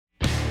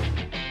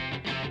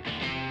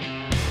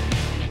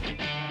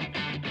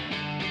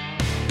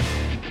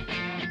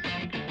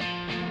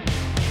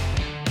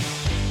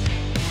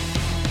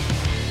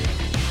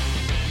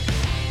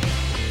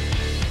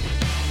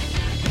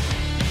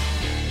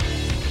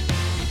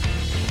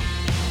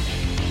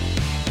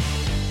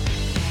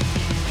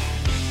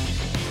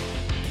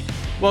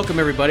Welcome,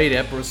 everybody, to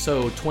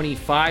episode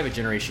 25 of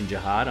Generation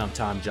Jihad. I'm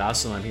Tom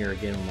Jocelyn. I'm here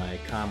again with my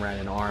comrade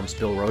in arms,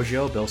 Bill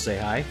Roggio. Bill, say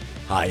hi.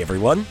 Hi,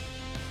 everyone.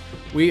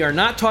 We are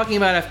not talking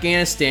about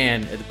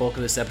Afghanistan at the bulk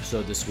of this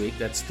episode this week.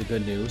 That's the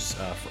good news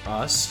for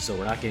us. So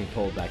we're not getting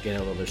pulled back in,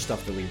 although there's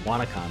stuff that we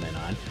want to comment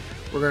on.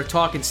 We're going to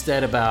talk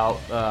instead about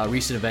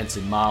recent events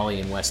in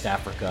Mali and West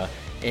Africa.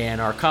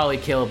 And our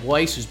colleague Caleb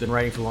Weiss, who's been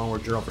writing for Long War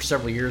Journal for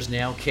several years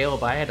now.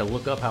 Caleb, I had to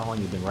look up how long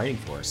you've been writing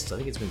for us. I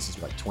think it's been since,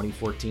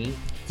 2014?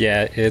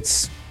 Yeah,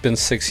 it's been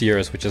 6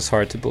 years, which is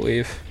hard to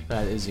believe.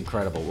 That is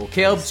incredible. Well,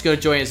 Caleb's going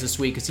to join us this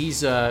week because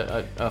he's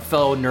a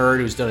fellow nerd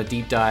who's done a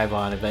deep dive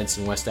on events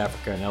in West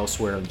Africa and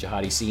elsewhere in the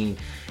jihadi scene.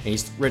 And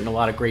he's written a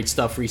lot of great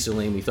stuff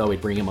recently, and we thought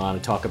we'd bring him on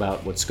and talk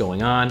about what's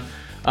going on.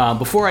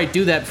 Before I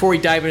do that, before we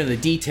dive into the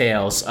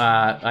details,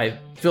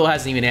 Phil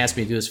hasn't even asked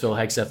me to do this. Phil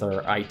Hegseth,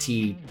 our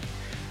IT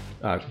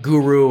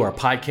guru, our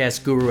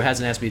podcast guru,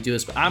 hasn't asked me to do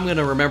this, but I'm going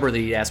to remember that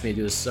he asked me to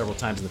do this several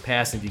times in the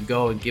past. And if you can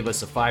go and give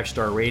us a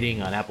 5-star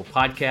rating on Apple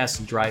Podcasts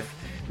and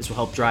this will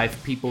help drive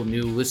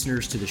new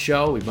listeners to the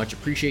show. We'd much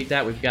appreciate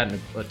that. We've gotten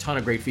a ton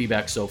of great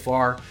feedback so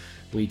far.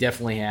 We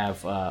definitely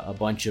have a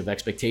bunch of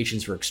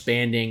expectations for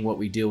expanding what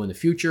we do in the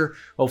future.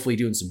 Hopefully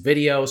doing some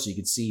videos so you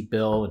can see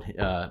Bill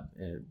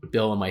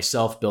and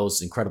myself.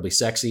 Bill's incredibly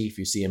sexy. If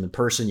you see him in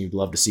person, you'd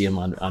love to see him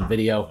on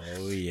video.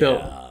 Oh, yeah.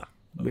 Bill,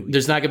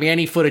 there's not going to be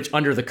any footage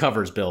under the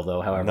covers, Bill,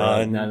 though, however.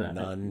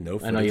 None. No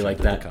footage. I know you like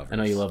that. I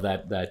know you love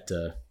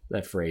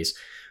that phrase.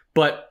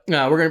 But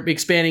we're going to be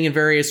expanding in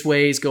various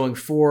ways going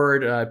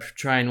forward,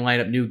 try and line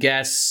up new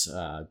guests,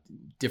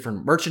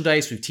 different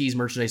merchandise. We've teased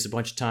merchandise a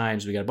bunch of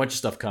times. We got a bunch of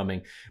stuff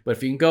coming. But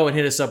if you can go and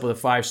hit us up with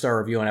a 5-star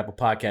review on Apple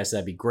Podcasts,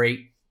 that'd be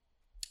great.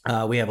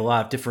 We have a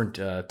lot of different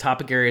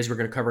topic areas we're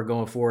going to cover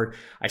going forward.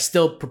 I'm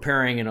still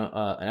preparing an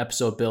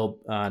episode, Bill,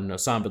 on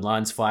Osama bin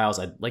Laden's files.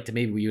 I'd like to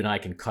maybe you and I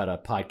can cut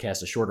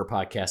a shorter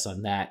podcast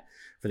on that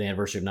for the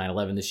anniversary of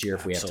 9/11 this year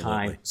if we have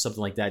time.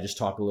 Something like that. Just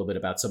talk a little bit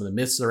about some of the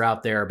myths that are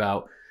out there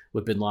about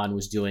what bin Laden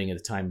was doing at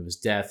the time of his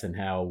death and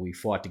how we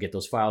fought to get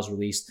those files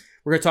released.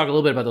 We're going to talk a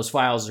little bit about those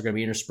files that are going to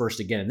be interspersed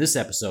again in this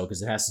episode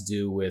because it has to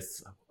do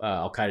with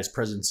Al-Qaeda's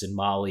presence in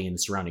Mali and the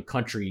surrounding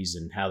countries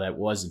and how that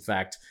was, in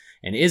fact,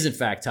 and is, in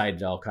fact, tied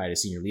to Al-Qaeda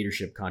senior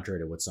leadership,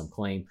 contrary to what some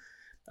claim.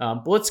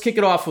 But let's kick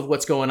it off with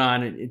what's going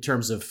on in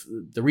terms of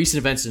the recent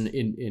events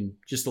in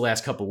just the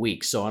last couple of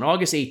weeks. So on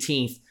August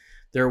 18th,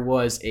 there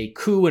was a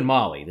coup in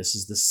Mali. This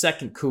is the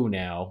second coup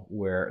now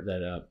where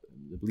the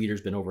leader's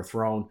been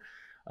overthrown.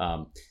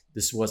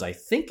 This was, I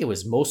think it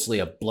was mostly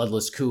a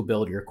bloodless coup,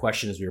 Bill, to your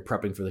question as we were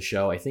prepping for the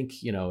show. I think,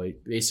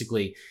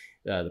 basically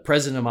the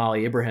president of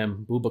Mali,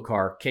 Ibrahim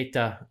Boubacar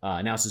Keita,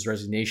 announced his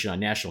resignation on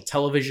national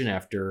television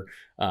after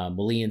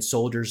Malian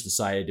soldiers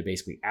decided to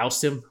basically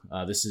oust him.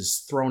 This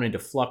is thrown into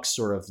flux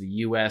sort of the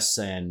U.S.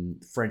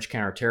 and French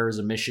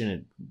counterterrorism mission.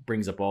 It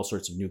brings up all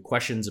sorts of new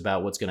questions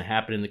about what's going to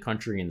happen in the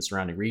country and the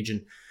surrounding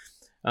region.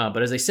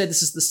 But as I said,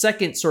 this is the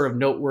second sort of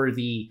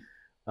noteworthy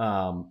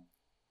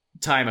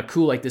time a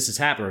coup like this has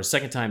happened, or a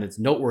second time it's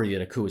noteworthy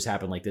that a coup has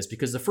happened like this,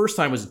 because the first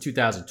time was in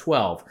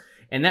 2012,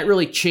 and that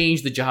really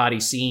changed the jihadi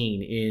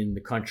scene in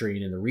the country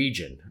and in the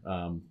region.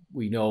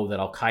 We know that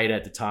Al-Qaeda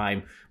at the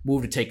time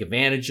moved to take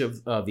advantage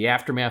of the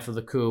aftermath of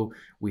the coup.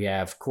 We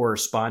have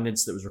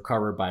correspondence that was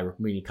recovered by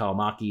Rukmini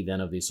Callimachi,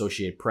 then of the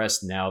Associated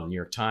Press, now the New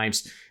York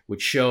Times,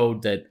 which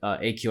showed that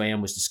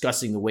AQIM was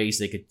discussing the ways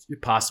they could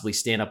possibly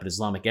stand up an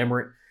Islamic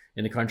Emirate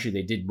in the country.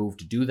 They did move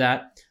to do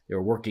that. They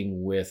were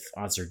working with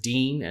Ansar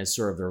Dine as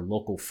sort of their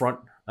local front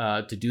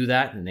to do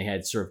that, and they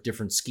had sort of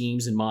different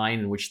schemes in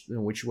mind in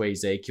which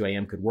ways the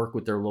AQIM could work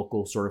with their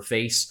local sort of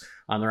face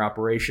on their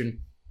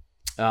operation.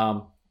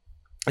 And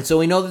so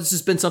we know this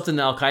has been something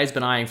that Al-Qaeda's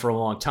been eyeing for a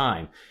long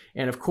time.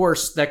 And of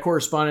course, that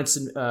correspondence,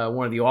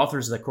 one of the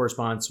authors of that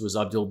correspondence was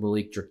Abdul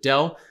Malik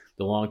Drakdel,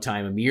 the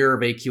longtime emir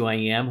of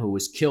AQIM, who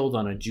was killed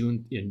on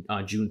June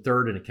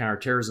 3rd in a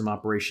counterterrorism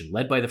operation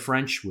led by the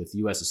French with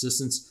U.S.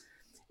 assistance.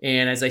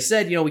 And as I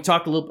said, we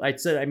talked a little. I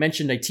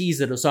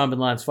teased that Osama bin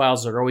Laden's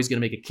files are always going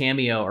to make a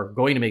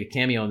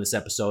cameo in this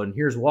episode, and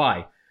here's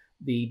why.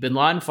 The bin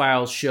Laden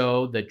files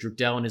show that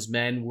Drakdel and his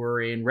men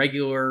were in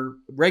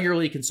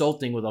regularly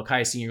consulting with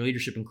Al-Qaeda senior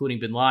leadership, including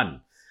bin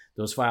Laden.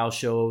 Those files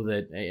show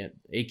that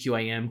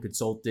AQIM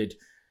consulted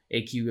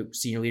AQ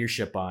senior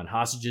leadership on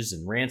hostages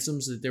and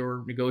ransoms that they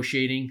were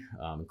negotiating,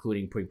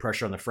 including putting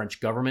pressure on the French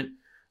government.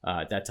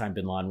 At that time,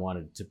 bin Laden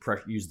wanted to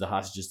use the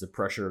hostages to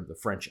pressure the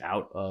French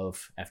out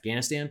of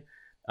Afghanistan.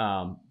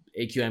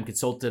 AQIM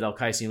consulted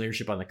Al-Qaeda senior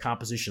leadership on the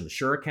composition of the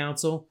Shura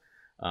Council.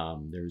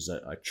 There's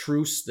a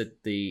truce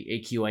that the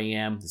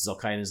AQIM, this is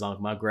Al-Qaeda and Islamic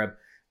Maghreb,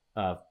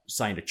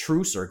 signed a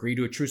truce or agreed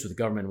to a truce with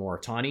the government of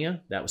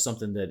Mauritania. That was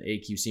something that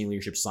AQ senior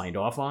leadership signed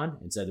off on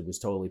and said it was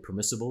totally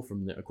permissible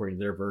according to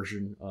their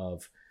version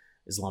of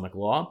Islamic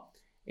law.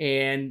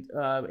 And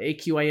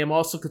AQIM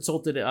also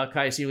consulted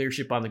Al-Qaeda senior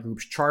leadership on the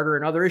group's charter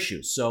and other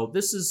issues. So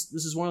this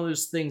is one of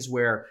those things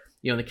where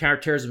in the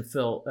counterterrorism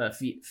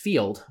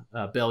field,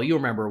 Bill, you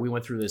remember we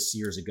went through this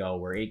years ago,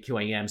 where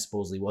AQAM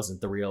supposedly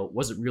wasn't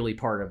really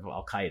part of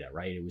Al Qaeda,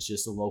 right? It was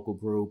just a local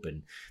group,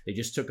 and they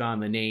just took on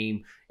the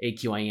name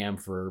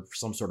AQAM for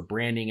some sort of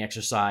branding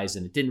exercise,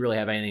 and it didn't really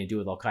have anything to do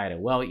with Al Qaeda.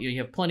 Well, you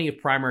have plenty of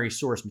primary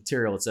source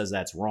material that says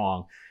that's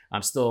wrong.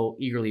 I'm still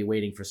eagerly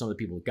waiting for some of the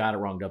people who got it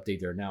wrong to update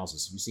their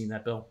analysis. Have you seen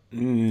that, Bill?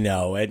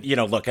 No. And,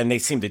 look, and they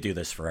seem to do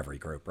this for every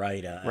group,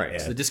 right?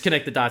 Right. So the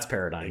disconnect the dots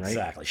paradigm,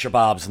 exactly. Right?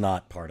 Shabab's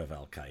not part of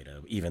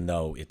Al-Qaeda, even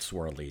though it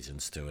swore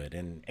allegiance to it.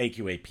 And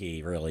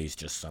AQAP really is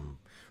just some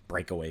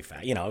breakaway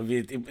fact.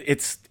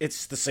 It's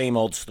the same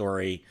old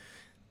story.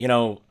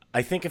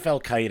 I think if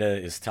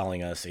Al-Qaeda is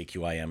telling us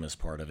AQIM is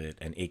part of it,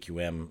 and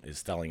AQM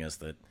is telling us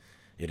that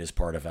it is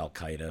part of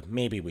Al-Qaeda,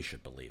 maybe we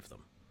should believe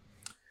them.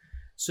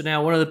 So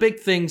now one of the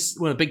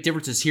big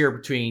differences here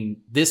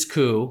between this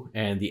coup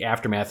and the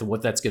aftermath and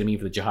what that's going to mean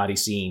for the jihadi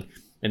scene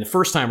and the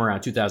first time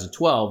around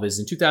 2012 is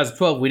in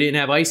 2012, we didn't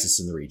have ISIS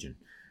in the region.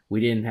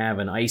 We didn't have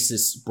an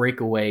ISIS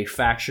breakaway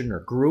faction or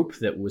group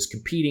that was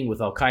competing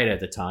with Al-Qaeda at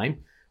the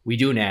time. We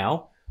do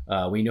now.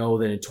 We know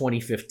that in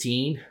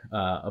 2015,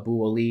 Abu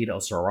Walid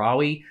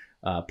al-Sahrawi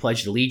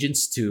pledged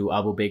allegiance to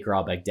Abu Bakr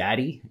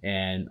al-Baghdadi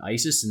and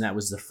ISIS, and that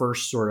was the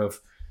first sort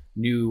of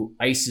new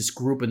ISIS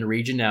group in the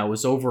region. Now, it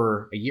was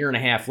over a year and a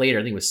half later.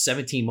 I think it was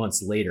 17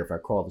 months later, if I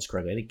recall this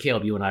correctly. I think,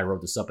 Caleb, you and I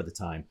wrote this up at the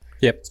time.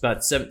 Yep. It's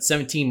about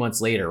 17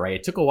 months later, right?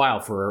 It took a while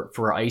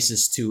for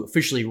ISIS to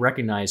officially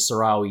recognize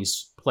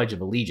Sahrawi's Pledge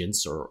of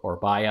Allegiance or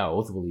bay'ah,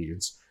 Oath of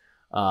Allegiance.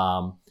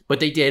 But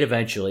they did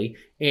eventually.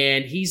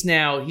 And he's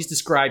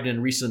described in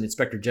a recent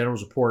Inspector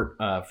General's report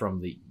from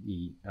the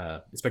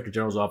Inspector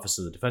General's Office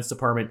of the Defense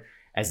Department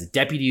as the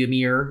deputy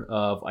emir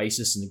of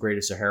ISIS in the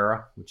Greater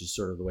Sahara, which is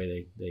sort of the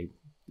way they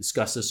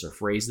discuss this or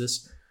phrase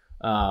this.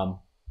 And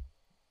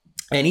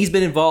he's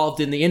been involved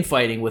in the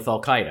infighting with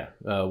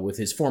Al-Qaeda, with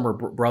his former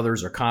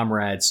brothers or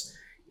comrades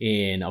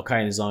in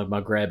Al-Qaeda Islamic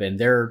Maghreb and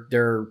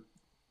their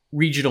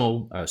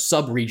regional,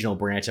 sub-regional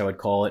branch, I would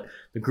call it,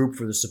 the Group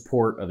for the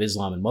Support of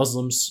Islam and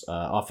Muslims,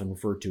 often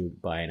referred to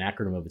by an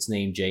acronym of its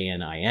name,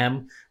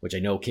 JNIM, which I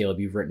know,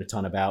 Caleb, you've written a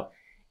ton about.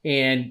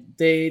 And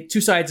the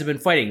two sides have been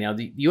fighting. Now,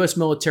 the U.S.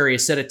 military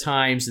has said at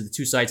times that the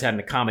two sides had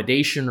an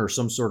accommodation or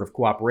some sort of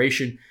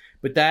cooperation,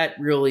 but that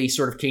really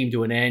sort of came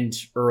to an end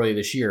earlier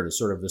this year.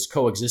 This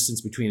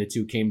coexistence between the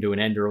two came to an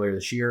end earlier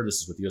this year.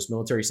 This is what the U.S.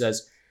 military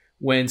says.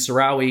 When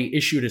Sahrawi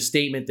issued a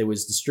statement that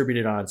was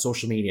distributed on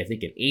social media, I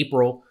think in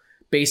April,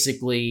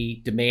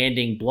 basically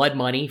demanding blood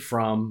money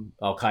from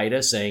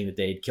Al-Qaeda, saying that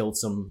they'd killed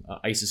some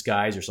ISIS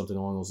guys or something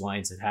along those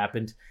lines had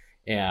happened.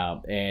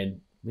 And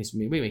let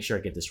me make sure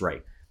I get this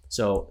right.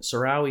 So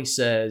Sahrawi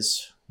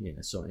says,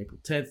 so on April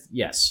 10th,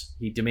 yes,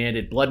 he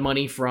demanded blood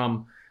money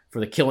for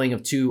the killing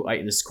of two,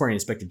 this is according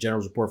to Inspector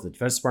General's report for the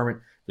Defense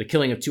Department, the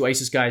killing of two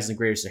ISIS guys in the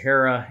Greater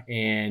Sahara,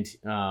 and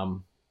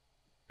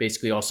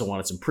basically also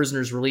wanted some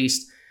prisoners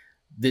released.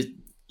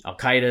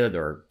 Al-Qaeda,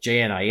 or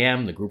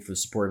JNIM, the Group for the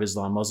Support of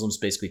Islam Muslims,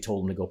 basically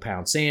told him to go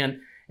pound sand.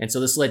 And so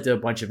this led to a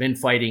bunch of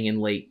infighting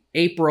in late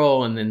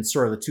April, and then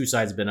sort of the two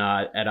sides have been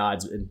at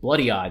odds, and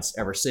bloody odds,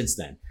 ever since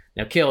then.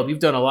 Now, Caleb, you've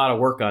done a lot of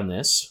work on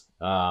this,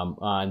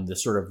 on the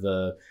sort of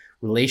the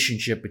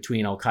relationship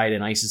between Al-Qaeda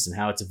and ISIS and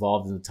how it's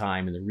evolved in the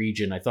time in the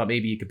region. I thought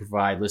maybe you could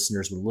provide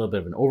listeners with a little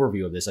bit of an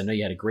overview of this. I know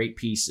you had a great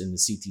piece in the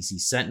CTC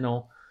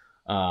Sentinel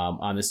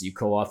on this that you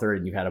co-authored,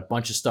 and you had a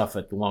bunch of stuff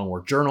at the Long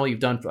War Journal you've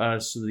done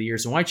through the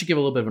years. So why don't you give a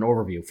little bit of an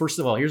overview? First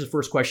of all, here's the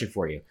first question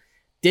for you.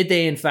 Did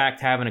they, in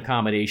fact, have an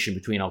accommodation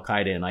between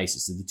Al-Qaeda and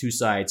ISIS? Did the two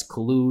sides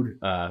collude,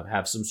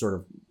 have some sort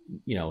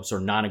of,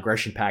 sort of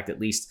non-aggression pact, at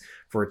least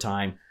for a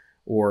time,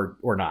 or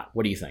not?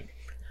 What do you think?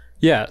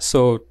 Yeah,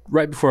 so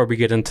right before we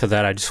get into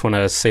that, I just want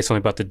to say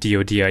something about the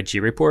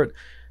DOD-IG report.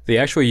 They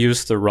actually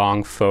used the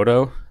wrong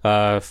photo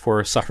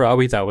for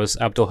Sahrawi. That was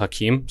Abdul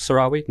Hakim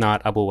Sahrawi,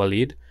 not Abu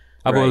Walid.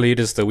 Abu Walid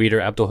is the leader,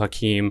 Abdul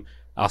Hakim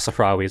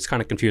al-Sahrawi. It's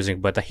kind of confusing,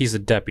 but he's a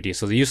deputy,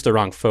 so they used the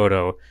wrong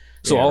photo.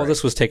 So all of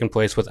this was taking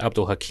place with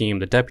Abdul Hakim,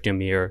 the deputy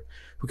emir,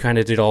 who kind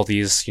of did all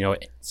these,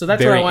 So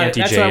that's what I wanted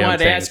to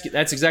ask you.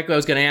 That's exactly what I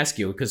was going to ask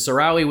you, because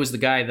Sahrawi was the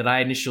guy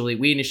that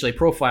we initially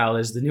profiled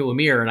as the new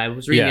emir, and I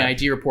was reading the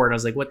IG report, and I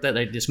was like, what that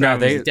I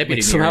described as the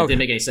deputy emir? It didn't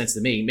make any sense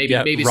to me.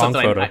 Maybe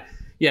something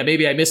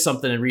maybe I missed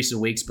something in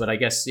recent weeks, but I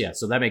guess,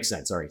 so that makes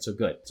sense. All right, so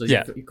good. So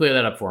you clear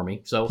that up for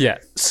me. So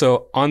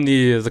so on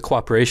the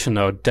cooperation,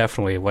 though,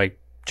 definitely, like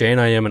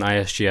JNIM and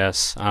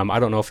ISGS, I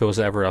don't know if it was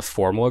ever a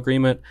formal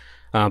agreement,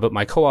 but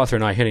my co-author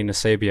and I, Hani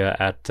Nasabia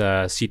at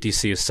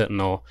CTC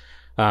Sentinel,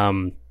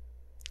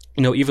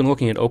 even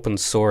looking at open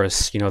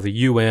source, the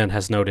UN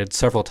has noted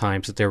several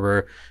times that there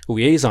were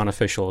liaison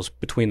officials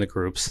between the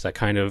groups that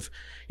kind of,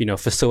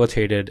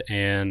 facilitated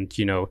and,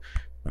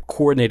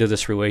 coordinated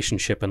this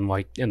relationship in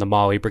the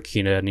Mali,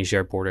 Burkina,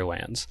 Niger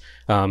borderlands.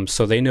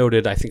 So they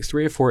noted, I think,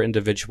 3 or 4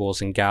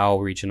 individuals in Gao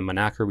region, the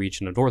Manaka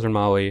region of northern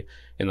Mali,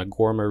 in the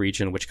Gorma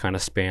region, which kind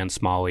of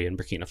spans Mali and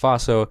Burkina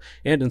Faso,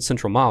 and in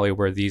central Mali,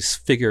 where these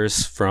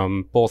figures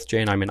from both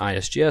JNIM and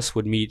ISGS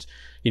would meet,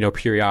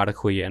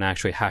 periodically and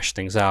actually hash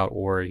things out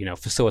or,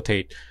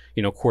 facilitate,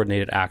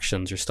 coordinated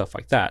actions or stuff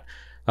like that.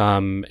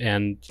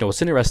 And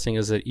what's interesting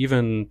is that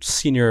even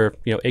senior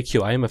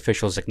AQIM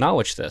officials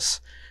acknowledge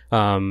this.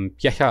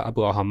 Yahya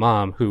Abu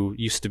al-Hammam, who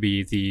used to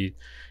be the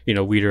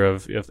leader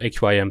of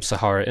AQIM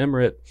Sahara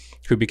Emirate,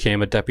 who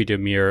became a deputy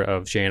emir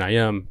of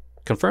JNIM,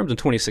 confirmed in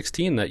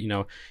 2016 that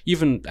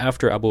even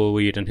after Abu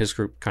Walid and his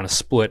group kind of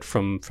split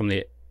from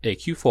the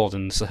AQ fold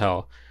in the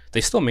Sahel,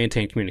 they still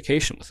maintained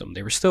communication with them.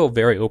 They were still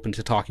very open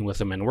to talking with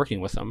them and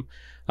working with them.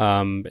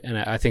 And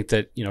I think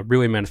that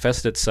really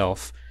manifested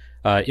itself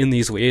in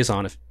these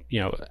liaison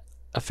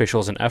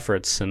officials and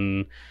efforts.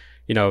 And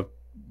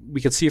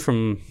we could see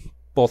from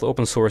both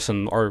open source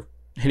and our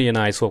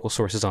Hindianized local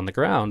sources on the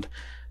ground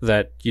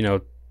that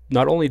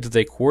not only did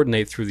they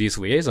coordinate through these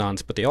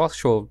liaisons, but they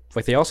also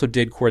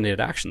did coordinated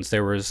actions.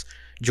 There was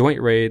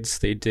joint raids.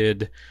 They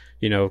did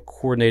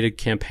coordinated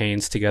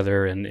campaigns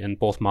together in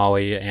both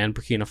Mali and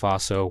Burkina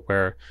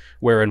Faso,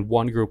 wherein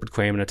one group would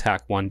claim an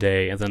attack one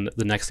day, and then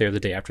the next day or the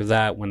day after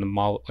that, when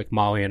the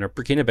Malian or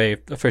Burkina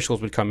Faso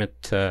officials would come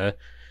into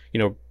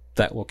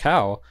that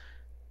locale,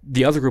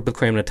 the other group would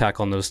claim an attack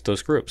on those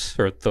groups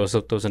or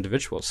those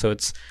individuals. So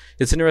it's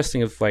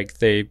interesting if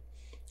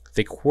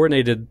they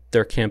coordinated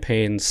their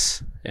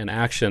campaigns and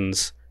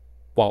actions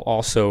while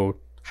also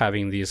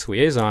having these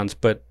liaisons,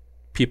 but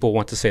people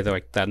want to say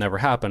that that never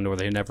happened or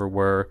they never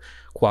were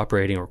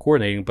cooperating or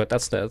coordinating, but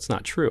that's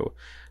not true.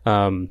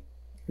 No,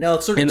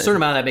 it's certain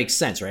amount that makes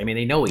sense, right? I mean,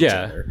 they know each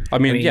other. I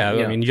mean, you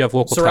have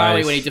local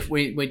Sahrawi, ties.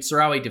 when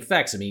Sahrawi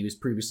defects, he was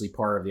previously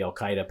part of the Al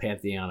Qaeda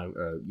pantheon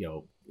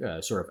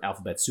of sort of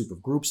alphabet soup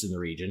of groups in the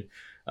region.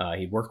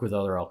 He worked with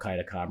other Al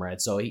Qaeda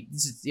comrades, so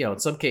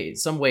in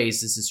some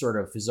ways, this is sort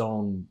of his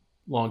own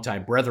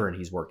longtime brethren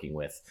he's working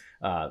with.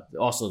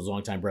 Also, his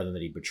longtime brethren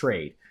that he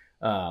betrayed.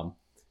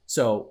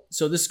 So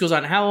this goes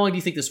on. How long do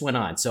you think this went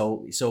on?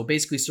 So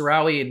basically,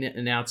 Sahrawi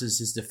announces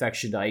his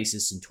defection to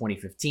ISIS in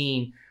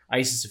 2015.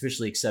 ISIS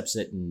officially accepts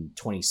it in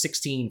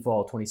 2016,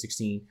 fall of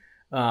 2016.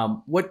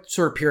 What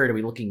sort of period are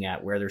we looking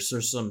at where there's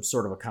some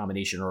sort of a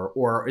combination,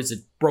 or is it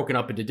broken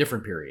up into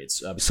different periods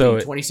between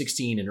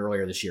 2016 and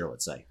earlier this year,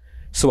 let's say?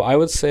 So I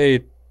would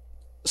say,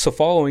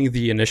 following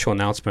the initial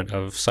announcement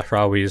of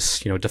Sahrawi's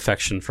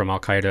defection from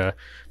Al-Qaeda,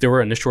 there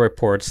were initial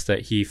reports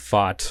that he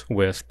fought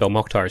with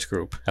Belmokhtar's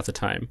group at the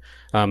time.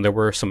 There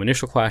were some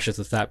initial clashes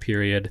at that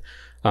period,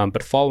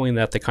 but following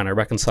that, they kind of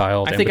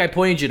reconciled. I think I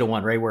pointed you to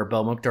one, right, where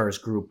Belmokhtar's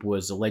group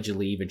was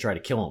allegedly even trying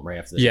to kill him right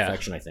after the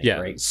defection, I think,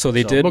 right? So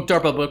they did. Mukhtar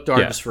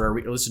Belmokhtar, just for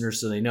our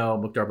listeners so they know,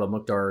 Mukhtar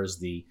Belmokhtar is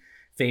the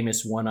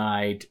famous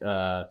one-eyed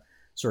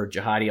sort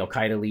of jihadi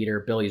Al-Qaeda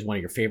leader. Billy is one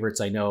of your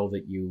favorites. I know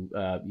that you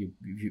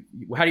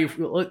how do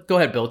you go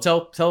ahead, Bill?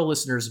 Tell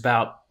listeners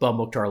about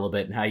Belmokhtar a little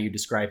bit and how you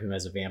describe him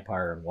as a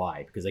vampire and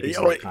why, because that gives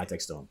a lot of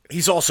context to him.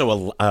 He's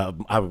also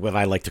what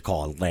I like to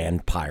call a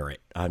land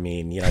pirate. I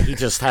mean, he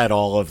just had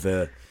all of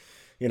the,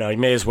 he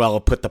may as well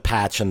have put the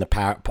patch and the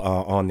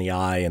on the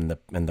eye and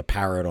the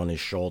parrot on his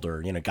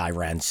shoulder. Guy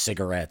ran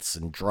cigarettes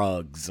and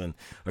drugs and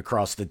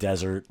across the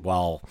desert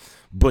while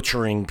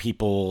butchering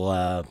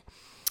people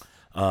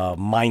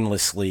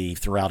mindlessly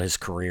throughout his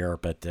career,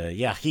 but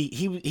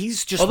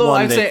he's just. Although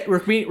one I'd say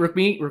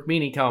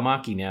Rukmini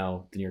Kalamaki,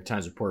 now the New York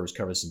Times reporter who's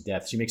covered some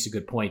deaths, she makes a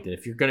good point that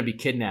if you're going to be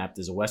kidnapped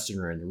as a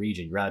Westerner in the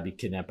region, you'd rather be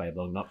kidnapped by a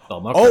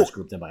Belmokhtar's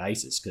group than by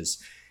ISIS,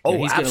 because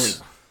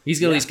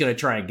he's at least going to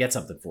try and get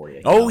something for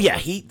you.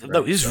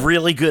 He's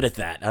really good at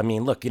that. I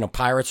mean, look,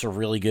 pirates are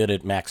really good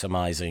at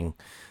maximizing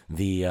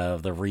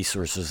the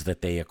resources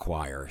that they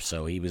acquire.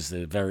 So he was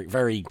very,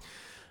 very,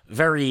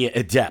 very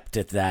adept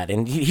at that,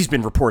 and he's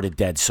been reported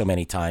dead so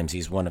many times.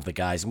 He's one of the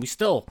guys, and we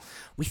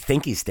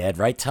think he's dead,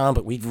 right, Tom?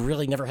 But we've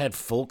really never had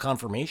full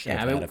confirmation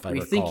of that, if I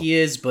recall. We think he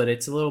is, but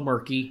it's a little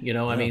murky.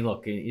 I mean,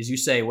 look, as you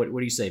say, what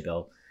do you say,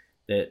 Bill?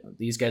 That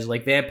these guys are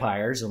like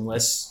vampires,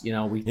 unless you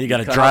got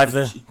to cut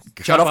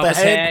off the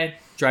head,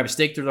 drive a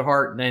stake through the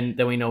heart, and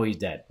then we know he's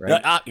dead,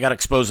 right? You got to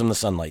expose him to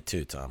sunlight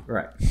too, Tom.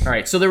 Right. All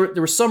right. So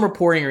there was some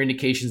reporting or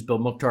indications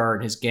Belmokhtar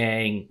and his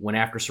gang went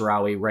after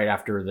Sahrawi right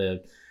after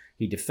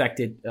he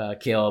defected,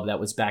 Caleb. That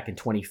was back in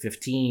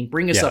 2015.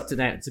 Bring us up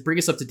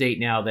to date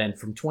now. Then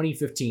from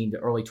 2015 to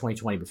early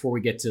 2020, before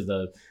we get to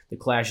the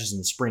clashes in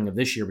the spring of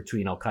this year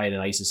between Al Qaeda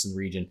and ISIS in the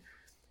region.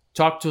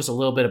 Talk to us a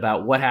little bit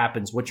about what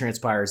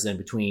transpires then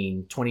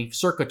between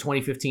circa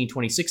 2015,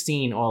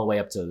 2016, all the way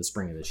up to the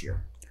spring of this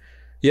year.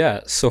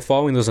 Yeah, so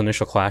following those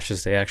initial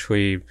clashes, they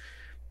actually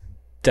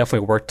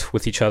definitely worked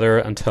with each other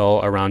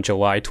until around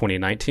July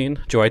 2019.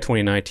 July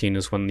 2019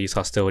 is when these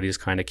hostilities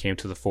kind of came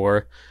to the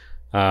fore.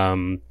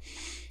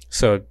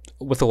 So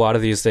with a lot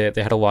of these, they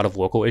had a lot of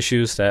local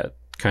issues that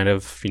kind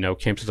of,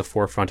 came to the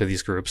forefront of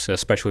these groups,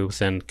 especially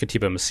within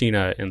Katiba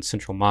Messina in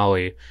central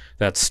Mali.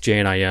 That's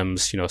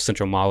JNIM's,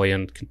 central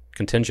Malian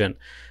contingent.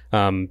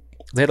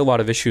 They had a lot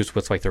of issues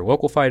with their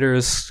local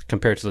fighters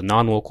compared to the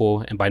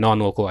non-local. And by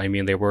non-local, I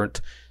mean they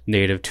weren't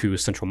native to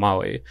central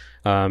Mali.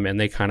 And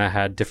they kind of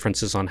had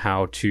differences on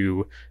how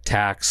to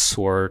tax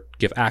or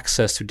give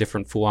access to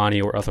different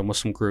Fulani or other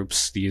Muslim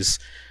groups these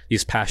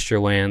pasture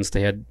lands.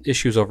 They had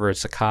issues over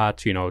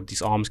zakat,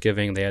 these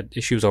almsgiving. They had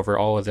issues over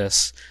all of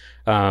this.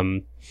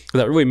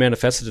 That really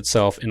manifested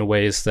itself in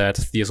ways that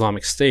the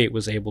Islamic State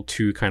was able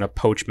to kind of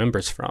poach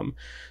members from.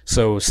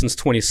 So since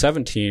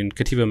 2017,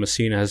 Katiba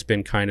Masina has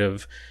been kind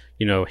of,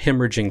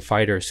 hemorrhaging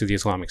fighters to the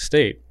Islamic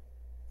State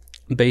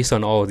based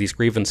on all of these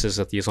grievances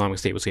that the Islamic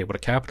State was able to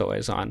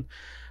capitalize on.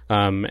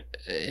 And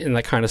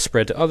that kind of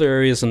spread to other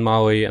areas in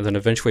Mali. And then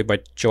eventually by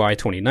July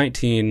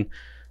 2019,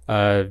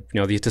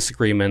 these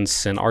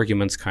disagreements and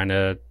arguments kind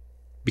of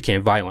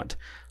became violent.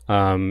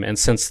 And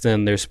since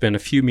then, there's been a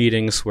few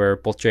meetings where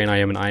both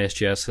JNIM and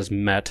ISGS has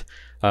met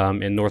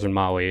in northern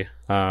Mali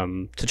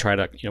to try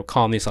to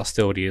calm these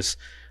hostilities.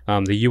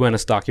 The UN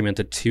has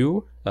documented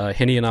two.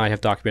 Hini and I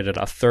have documented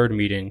a third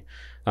meeting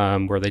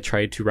where they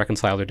tried to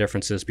reconcile their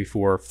differences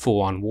before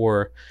full-on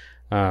war,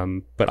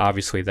 but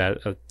obviously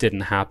that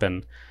didn't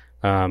happen.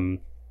 And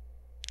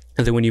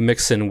then when you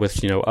mix in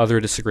with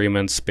other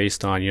disagreements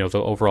based on the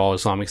overall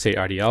Islamic State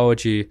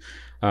ideology,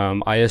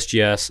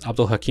 ISGS,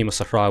 Abdul Hakim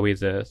Safrawi,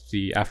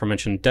 the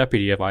aforementioned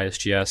deputy of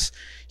ISGS,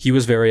 he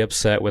was very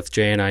upset with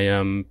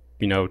JNIM,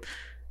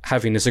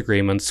 having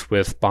disagreements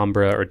with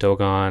Bambara or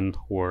Dogon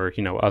or,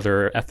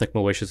 other ethnic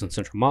militias in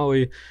central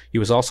Mali. He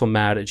was also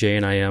mad at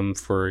JNIM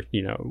for,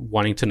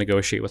 wanting to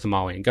negotiate with the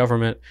Malian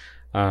government.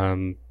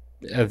 And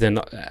then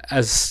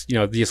as,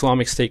 the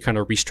Islamic State kind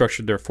of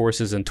restructured their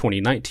forces in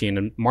 2019,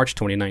 in March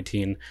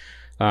 2019,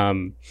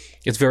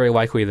 it's very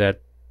likely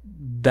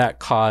that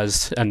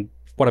caused, and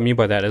what I mean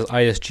by that is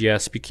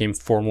ISGS became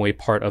formally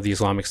part of the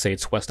Islamic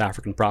State's West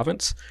African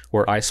province,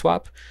 or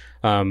ISWAP.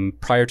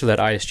 Prior to that,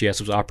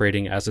 ISGS was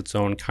operating as its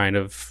own kind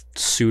of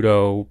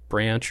pseudo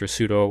branch or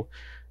pseudo,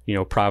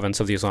 province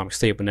of the Islamic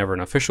State, but never an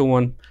official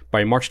one.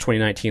 By March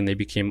 2019, they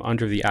became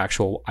under the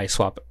actual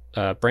ISWAP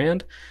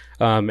brand.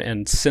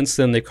 And since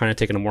then, they've kind of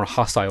taken a more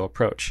hostile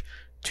approach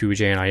to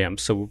JNIM.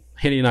 So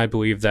Hini and I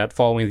believe that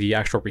following the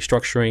actual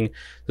restructuring,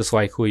 this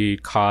likely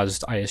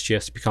caused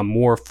ISGS to become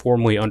more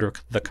formally under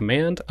the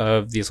command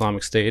of the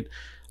Islamic State,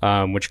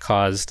 which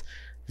caused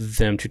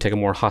them to take a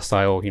more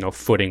hostile,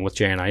 footing with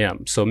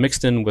JNIM. So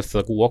mixed in with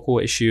the local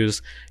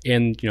issues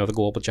and, the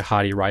global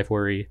jihadi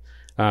rivalry,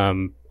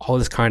 all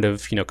this kind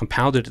of,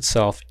 compounded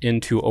itself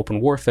into open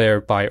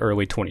warfare by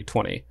early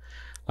 2020.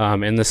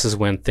 And this is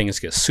when things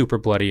get super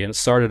bloody. And it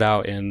started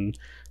out in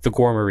the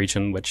Gourma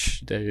region,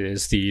 which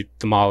is the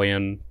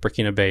Malian,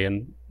 Burkina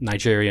and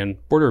Nigerian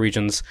border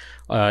regions,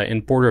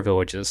 in border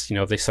villages.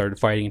 They started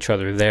fighting each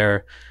other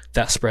there.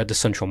 That spread to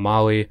central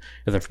Mali,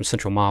 and then from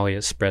central Mali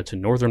it spread to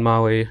northern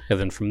Mali, and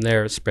then from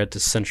there it spread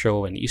to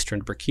central and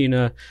eastern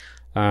Burkina,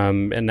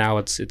 and now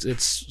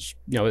it's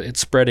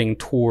spreading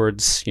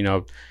towards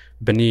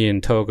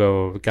Benin,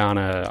 Togo,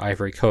 Ghana,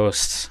 Ivory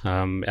Coast,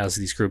 as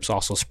these groups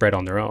also spread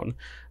on their own.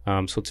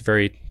 So it's a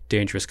very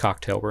dangerous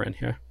cocktail we're in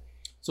here.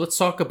 So let's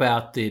talk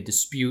about the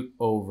dispute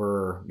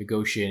over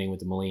negotiating with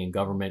the Malian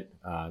government.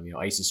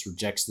 ISIS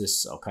rejects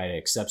this. Al-Qaeda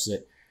accepts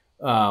it.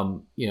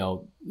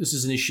 This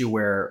is an issue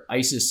where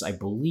ISIS, I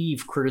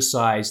believe,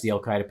 criticized the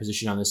Al-Qaeda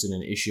position on this in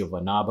an issue of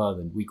Anaba,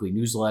 the weekly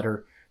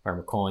newsletter. If I'm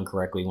recalling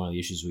correctly, one of the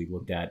issues we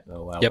looked at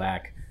a while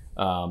back.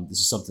 This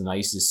is something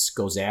ISIS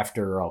goes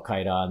after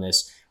Al-Qaeda on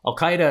this.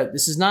 Al-Qaeda,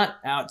 this is not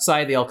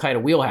outside the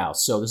Al-Qaeda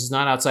wheelhouse. So this is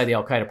not outside the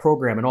Al-Qaeda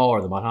program at all,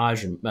 or the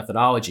manhaj and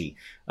methodology.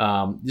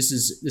 This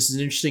is an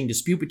interesting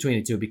dispute between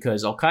the two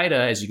because Al-Qaeda,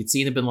 as you can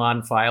see in the Bin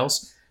Laden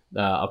files,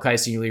 Al-Qaeda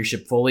senior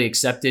leadership fully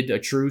accepted a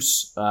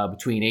truce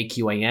between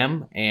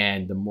AQAM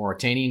and the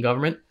Mauritanian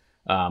government.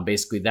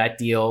 Basically, that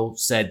deal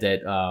said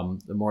that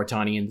the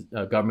Mauritanian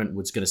government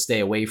was going to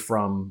stay away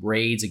from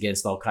raids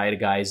against Al-Qaeda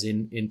guys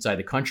inside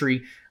the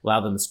country, allow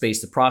them the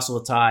space to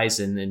proselytize,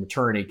 and in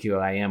return,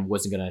 AQAM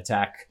wasn't going to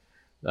attack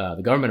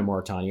the government of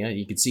Mauritania.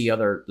 You can see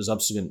other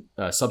subsequent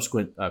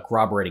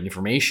corroborating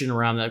information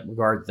around that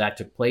regard that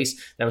took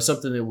place. That was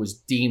something that was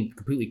deemed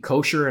completely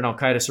kosher in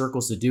Al-Qaeda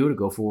circles to do, to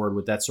go forward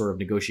with that sort of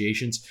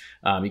negotiations.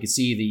 You can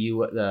see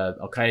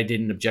Al-Qaeda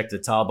didn't object to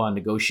the Taliban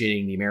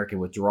negotiating the American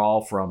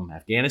withdrawal from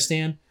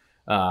Afghanistan.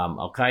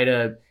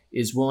 Al-Qaeda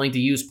is willing to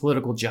use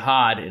political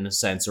jihad in a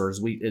sense, or is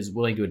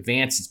willing to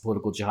advance its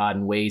political jihad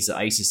in ways that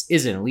ISIS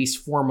isn't, at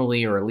least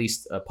formally or at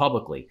least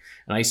publicly.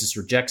 And ISIS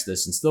rejects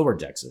this and still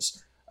rejects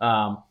this.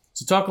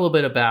 So talk a little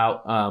bit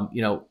about,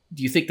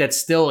 do you think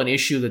that's still an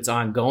issue that's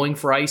ongoing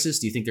for ISIS?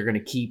 Do you think they're going to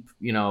keep,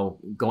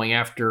 going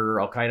after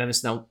Al-Qaeda on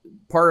this? Now,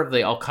 part of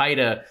the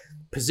Al-Qaeda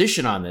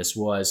position on this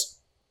was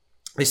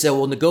they said,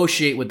 we'll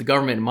negotiate with the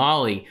government in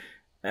Mali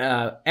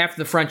after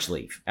the French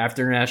leave,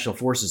 after international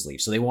forces leave.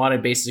 So they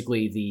wanted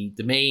basically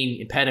the main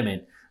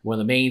impediment, one of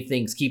the main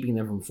things keeping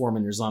them from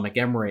forming their Islamic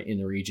Emirate in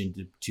the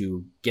region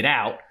to get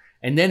out.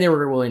 And then they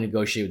were willing to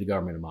negotiate with the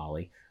government of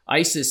Mali.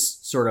 ISIS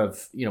sort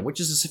of, which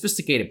is a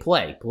sophisticated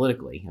play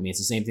politically. I mean, it's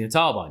the same thing the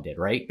Taliban did,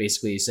 right?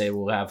 Basically, you say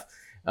we'll have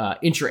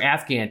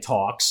intra-Afghan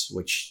talks,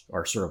 which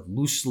are sort of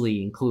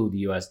loosely include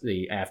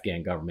the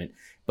Afghan government,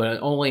 but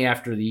only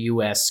after the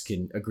U.S.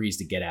 agrees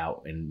to get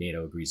out and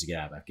NATO agrees to get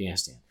out of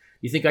Afghanistan.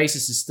 You think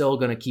ISIS is still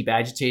going to keep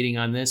agitating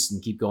on this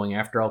and keep going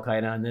after Al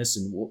Qaeda on this?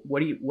 And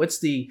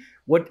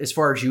what as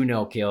far as you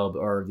know, Caleb,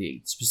 are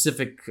the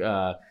specific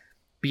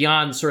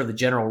beyond sort of the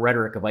general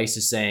rhetoric of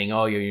ISIS saying,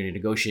 "Oh, you're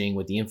negotiating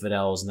with the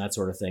infidels" and that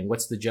sort of thing?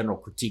 What's the general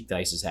critique that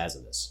ISIS has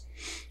of this?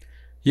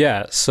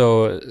 Yeah,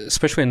 so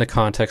especially in the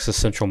context of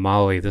Central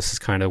Mali, this is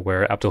kind of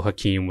where Abdul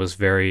Hakim was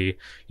very,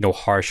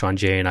 harsh on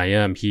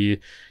JNIM. He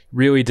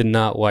really did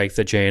not like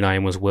that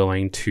JNIM was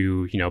willing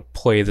to,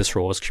 play this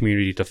role as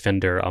community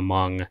defender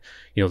among,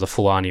 the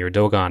Fulani or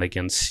Dogon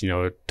against,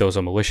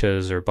 Dozo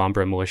militias or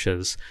Bambara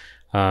militias.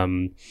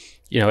 And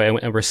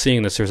we're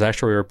seeing this. There's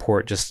actually a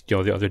report just,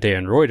 the other day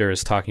in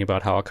Reuters talking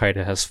about how Al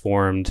Qaeda has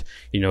formed,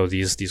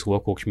 these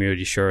local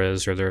community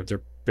shuras, or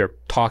they're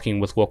talking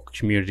with local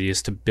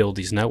communities to build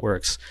these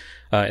networks.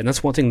 And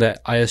that's one thing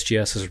that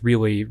ISGS has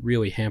really,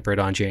 really hampered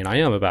on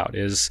JNIM about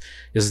is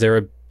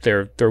their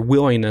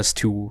willingness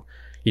to,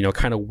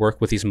 kind of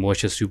work with these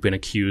militias who've been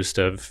accused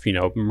of,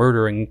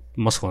 murdering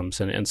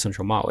Muslims in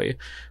central Mali.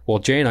 Well,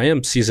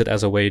 JNIM sees it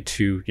as a way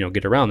to,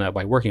 get around that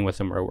by working with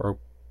them or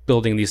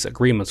building these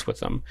agreements with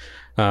them.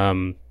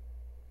 And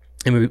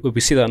we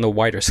see that on the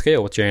wider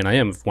scale with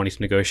JNIM of wanting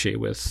to negotiate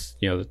with,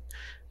 the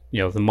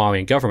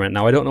Malian government.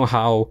 Now, I don't know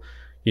how,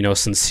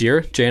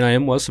 sincere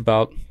JNIM was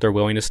about their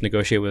willingness to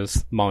negotiate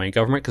with Malian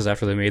government, because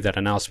after they made that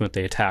announcement,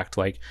 they attacked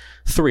like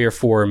 3 or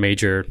 4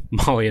 major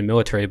Malian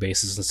military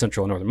bases in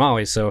central and northern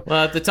Mali. So,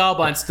 well, the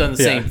Taliban's done the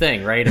same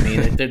thing, right? I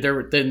mean, the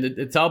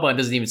Taliban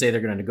doesn't even say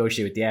they're going to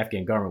negotiate with the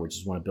Afghan government, which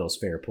is one of Bill's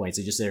favorite points.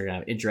 They just say they're going to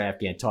have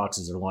intra-Afghan talks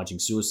as they're launching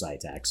suicide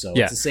attacks. So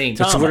it's the same.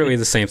 It's literally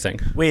the same thing.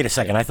 Wait a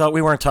second. I thought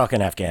we weren't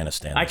talking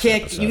Afghanistan. I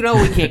can't.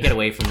 Episode. We can't get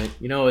away from it.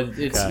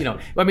 It's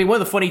okay. I mean,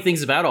 one of the funny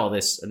things about all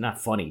this,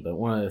 not funny, but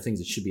one of the things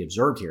that should be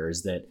observed here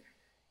is that,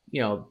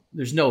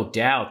 there's no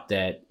doubt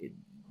that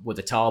what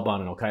the Taliban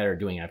and Al Qaeda are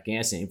doing in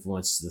Afghanistan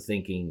influences the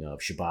thinking of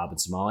Shabab in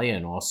Somalia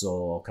and also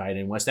Al Qaeda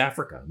in West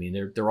Africa. I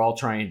mean, they're all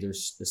trying to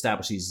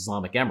establish these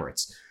Islamic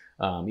Emirates.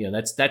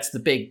 That's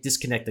the big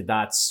disconnect the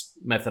dots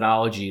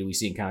methodology we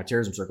see in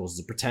counterterrorism circles, is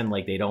to pretend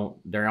like they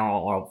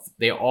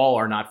all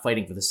are not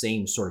fighting for the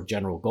same sort of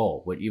general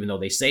goal. But even though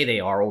they say they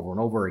are over and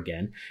over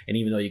again, and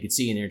even though you can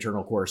see in their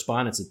internal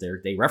correspondence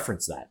that they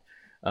reference that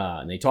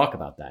and they talk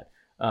about that.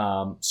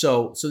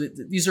 So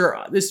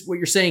what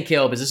you're saying,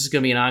 Caleb, is this is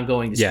going to be an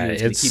ongoing dispute. Yeah,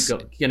 it's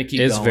going to keep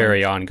going. It's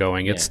very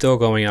ongoing. It's still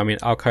going. I mean,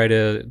 Al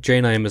Qaeda,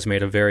 JNIM has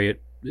made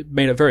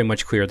it very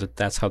much clear that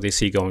that's how they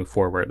see going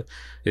forward,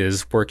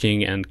 is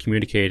working and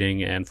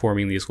communicating and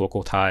forming these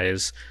local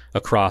ties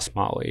across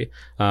Mali.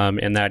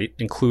 And that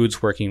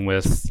includes working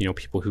with,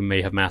 people who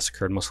may have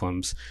massacred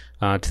Muslims.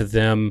 To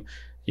them,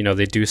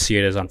 they do see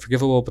it as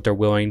unforgivable, but they're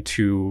willing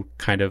to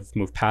kind of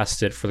move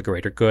past it for the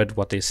greater good,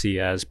 what they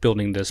see as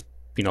building this,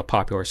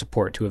 popular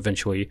support to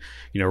eventually,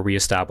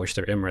 reestablish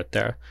their emirate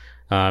there.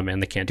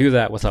 And they can't do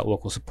that without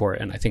local support.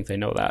 And I think they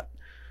know that.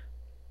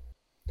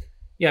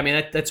 Yeah, I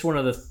mean, that's one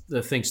of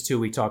the things, too,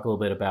 we talk a little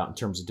bit about in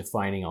terms of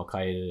defining Al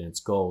Qaeda and its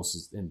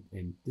goals.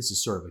 And this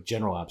is sort of a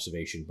general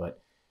observation,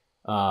 but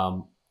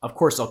of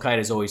course, Al Qaeda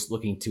is always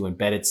looking to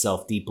embed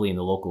itself deeply in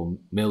the local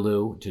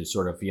milieu to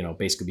sort of,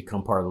 basically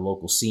become part of the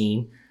local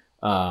scene.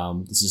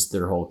 This is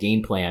their whole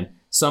game plan.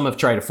 Some have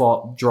tried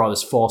to draw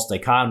this false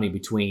dichotomy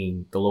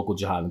between the local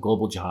jihad and the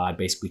global jihad,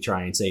 basically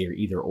trying to say you're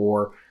either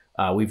or.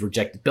 We've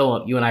rejected,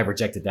 Bill, you and I have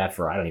rejected that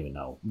for, I don't even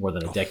know, more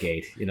than a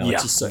decade.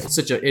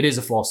 It is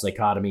a false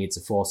dichotomy. It's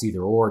a false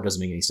either or. It doesn't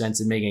make any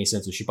sense. It doesn't make any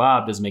sense with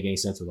Shabab. It doesn't make any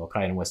sense with Al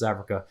Qaeda in West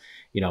Africa.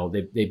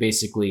 They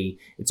basically,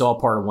 it's all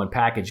part of one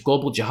package.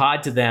 Global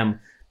jihad to them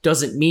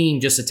doesn't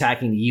mean just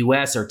attacking the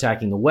U.S. or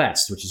attacking the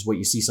West, which is what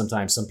you see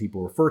sometimes some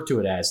people refer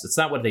to it as. That's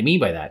not what they mean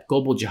by that.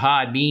 Global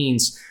jihad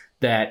means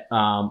that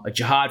a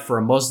jihad for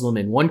a Muslim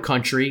in one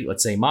country,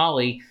 let's say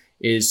Mali,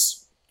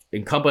 is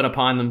incumbent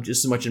upon them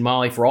just as much in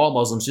Mali for all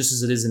Muslims, just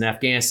as it is in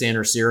Afghanistan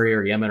or Syria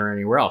or Yemen or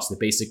anywhere else. That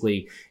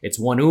basically it's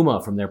one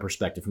ummah from their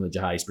perspective, from the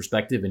jihadis'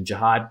 perspective. And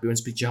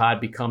once jihad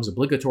becomes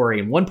obligatory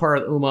in one part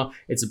of the ummah,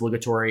 it's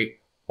obligatory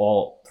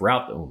all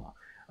throughout the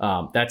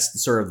ummah.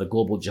 That's sort of the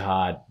global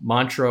jihad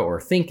mantra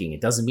or thinking. It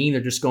doesn't mean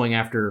they're just going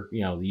after,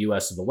 the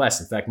U.S. or the West.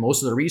 In fact,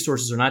 most of the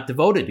resources are not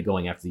devoted to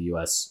going after the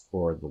U.S.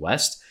 or the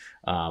West.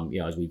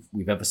 As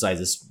we've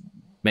emphasized this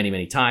many,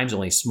 many times,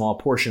 only a small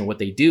portion of what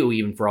they do,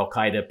 even for Al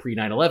Qaeda pre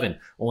 9/11,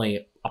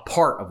 only a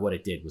part of what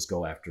it did was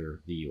go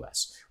after the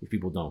U.S., which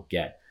people don't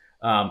get.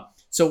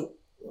 So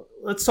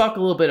let's talk a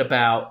little bit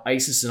about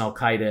ISIS and Al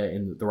Qaeda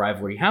and the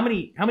rivalry. How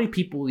many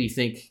people do you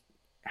think?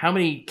 How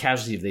many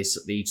casualties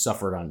have they each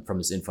suffered from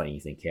this infighting?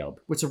 You think, Caleb?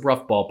 What's a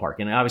rough ballpark?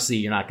 And obviously,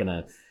 you're not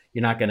gonna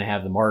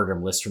have the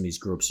martyrdom list from these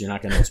groups. So you're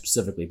not gonna know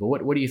specifically. But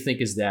what do you think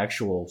is the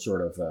actual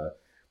sort of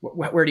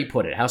where do you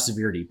put it? How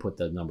severe do you put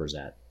the numbers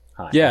at?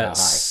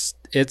 Yes,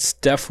 it's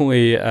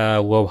definitely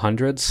low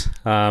hundreds.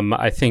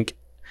 I think,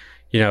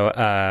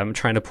 I'm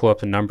trying to pull up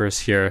the numbers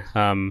here.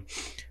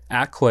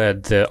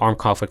 ACLED, the Armed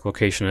Conflict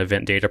Location and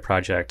Event Data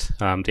Project,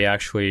 they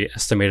actually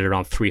estimated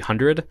around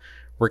 300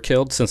 were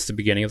killed since the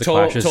beginning of the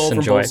clashes Total in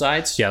from July. both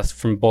sides? Yes,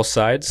 from both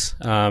sides.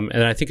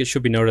 And I think it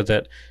should be noted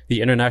that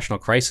the International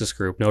Crisis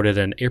Group noted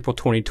in April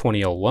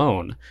 2020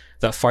 alone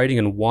that fighting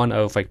in one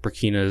of like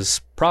Burkina's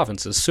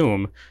provinces,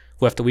 Soum,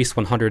 left at least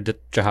 100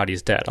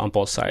 jihadis dead on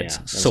both sides.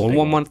 Yeah, so in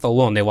 1 month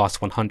alone, they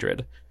lost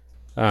 100.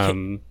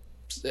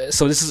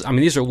 So this is, I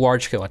mean, these are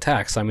large scale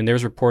attacks. I mean,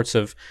 there's reports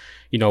of,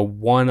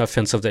 one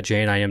offensive that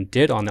JNIM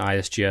did on the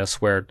ISGS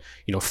where,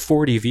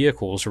 40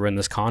 vehicles were in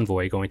this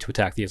convoy going to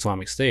attack the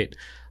Islamic State.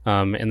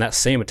 In that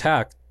same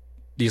attack,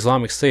 the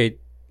Islamic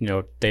State,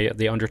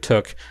 they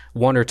undertook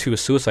 1 or 2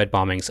 suicide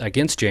bombings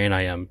against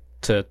JNIM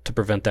to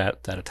prevent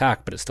that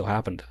attack, but it still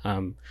happened.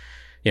 And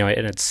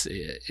it's,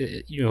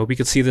 we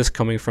could see this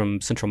coming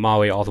from central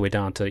Mali all the way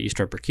down to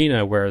eastern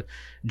Burkina, where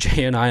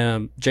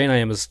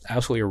JNIM has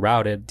absolutely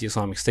routed the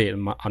Islamic State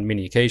on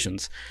many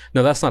occasions.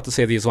 Now, that's not to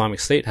say the Islamic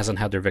State hasn't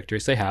had their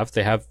victories. They have.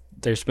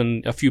 There's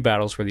been a few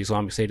battles where the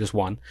Islamic State has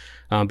won,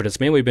 but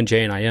it's mainly been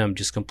JNIM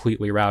just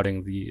completely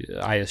routing the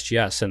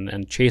ISGS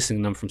and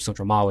chasing them from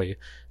central Mali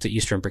to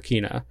eastern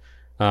Burkina.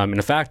 And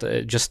in fact,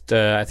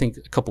 I think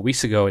a couple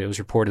weeks ago, it was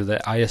reported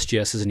that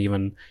ISGS isn't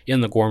even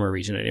in the Gorma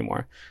region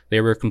anymore.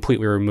 They were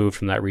completely removed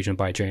from that region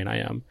by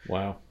JNIM.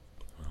 Wow.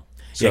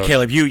 So, yeah,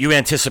 Caleb, you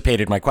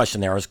anticipated my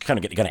question there. I was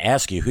kind of going to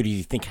ask you, who do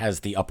you think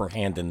has the upper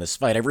hand in this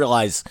fight? I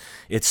realize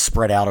it's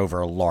spread out over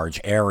a large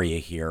area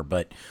here,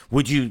 but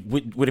would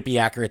it be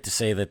accurate to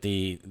say that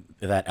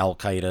that Al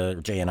Qaeda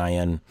or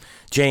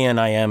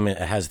JNIM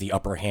has the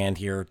upper hand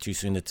here? Too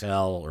soon to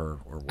tell, or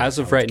as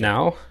of right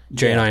now,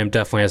 JNIM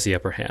definitely has the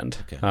upper hand.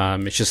 Okay.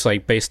 It's just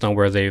like based on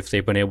where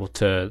they've been able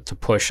to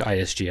push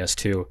ISGS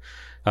to.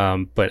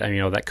 But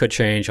that could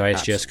change. ISGS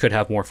Absolutely. Could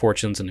have more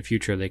fortunes in the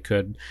future. They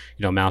could,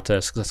 mount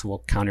a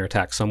successful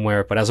counterattack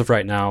somewhere. But as of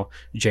right now,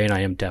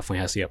 JNIM definitely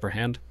has the upper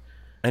hand.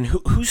 And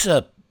who's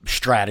a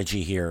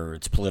strategy here?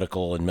 It's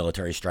political and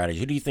military strategy.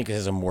 Who do you think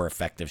has a more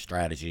effective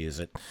strategy? Is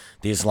it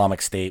the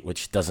Islamic State,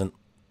 which doesn't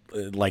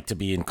like to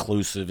be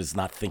inclusive, is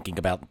not thinking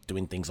about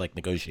doing things like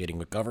negotiating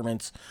with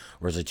governments,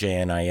 or is it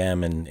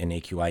JNIM and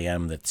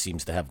AQIM that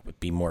seems to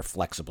be more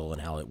flexible in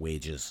how it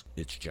wages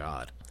its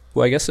jihad?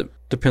 Well, I guess it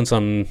depends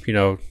on,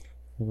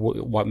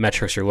 what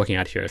metrics you're looking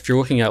at here. If you're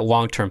looking at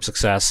long-term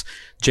success,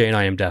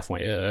 JNIM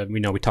definitely.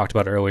 We talked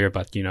about earlier,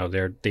 but,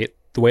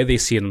 the way they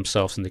see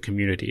themselves in the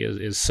community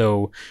is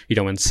so,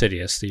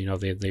 insidious.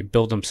 They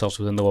build themselves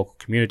within the local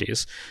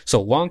communities.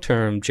 So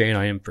long-term,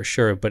 JNIM for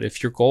sure. But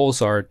if your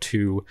goals are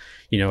to,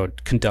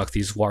 conduct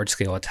these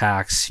large-scale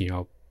attacks,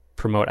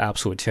 promote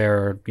absolute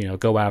terror,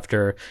 go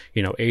after,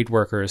 aid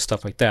workers,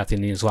 stuff like that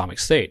in the Islamic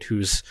State,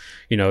 who's,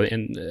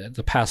 in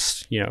the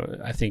past,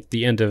 I think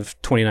the end of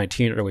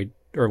 2019,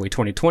 early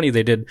 2020,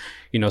 they did,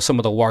 some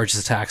of the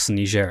largest attacks in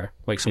Niger,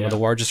 like some of the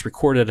largest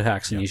recorded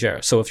attacks in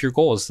Niger. So if your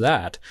goal is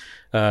that,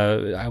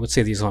 I would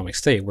say the Islamic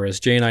State, whereas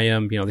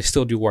JNIM, they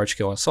still do large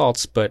scale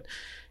assaults, but,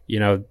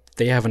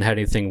 they haven't had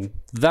anything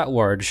that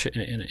large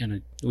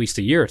in at least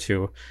a year or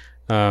two.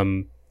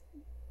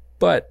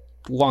 But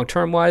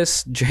long-term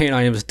wise,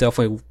 JNIM is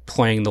definitely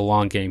playing the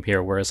long game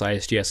here, whereas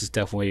ISGS is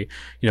definitely,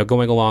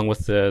 going along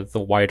with the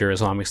wider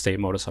Islamic State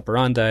modus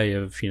operandi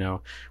of,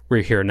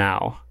 we're here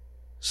now.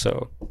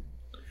 So,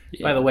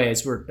 yeah. By the way,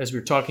 as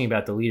we're talking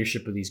about the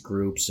leadership of these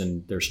groups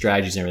and their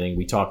strategies and everything,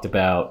 we talked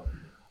about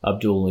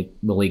Abdul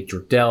Malik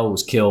Drakdel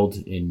was killed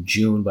in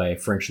June by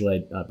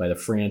the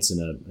France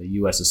in a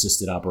U.S.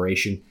 assisted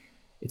operation.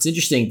 It's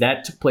interesting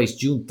that took place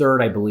June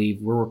 3rd, I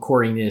believe. We're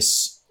recording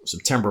this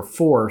September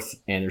 4th,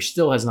 and there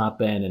still has not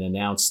been an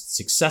announced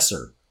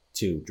successor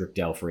to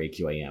Drakdel for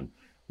AQIM,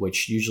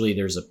 which usually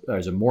there's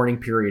a mourning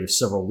period of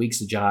several weeks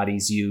the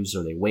jihadis use,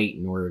 or they wait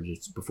in order to,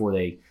 before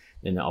they,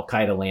 in Al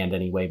Qaeda land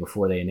anyway,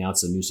 before they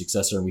announce a new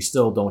successor. And we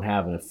still don't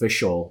have an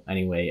official,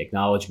 anyway,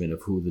 acknowledgement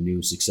of who the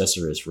new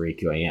successor is for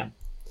AQIM.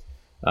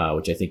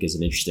 Which I think is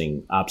an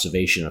interesting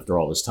observation after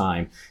all this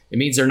time. It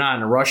means they're not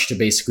in a rush to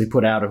basically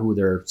put out who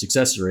their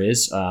successor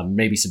is.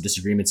 Maybe some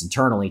disagreements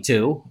internally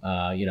too,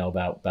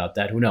 about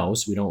that. Who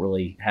knows? We don't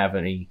really have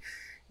any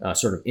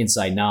sort of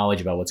inside knowledge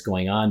about what's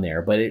going on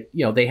there. But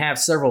they have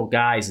several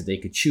guys that they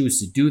could choose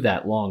to do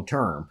that long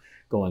term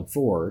going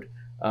forward.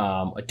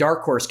 A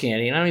dark horse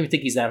candidate, and I don't even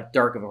think he's that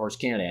dark of a horse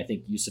candidate. I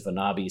think Yusuf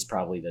Anabi is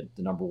probably the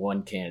number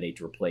one candidate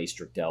to replace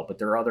Drakdel. But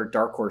there are other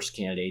dark horse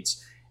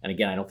candidates. And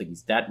again, I don't think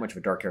he's that much of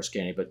a dark horse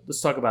candidate, but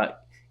let's talk about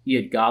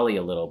Iyad Ghali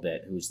a little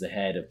bit, who's the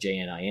head of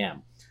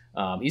JNIM.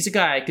 He's a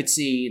guy I could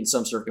see in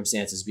some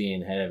circumstances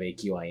being the head of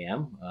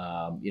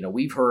AQIM.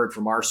 We've heard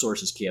from our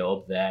sources,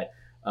 Caleb, that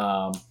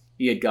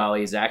Iyad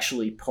Ghali is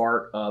actually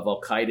part of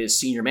Al-Qaeda's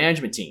senior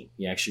management team.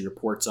 He actually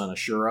reports on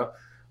Ashura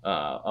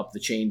up the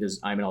chain to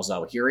Ayman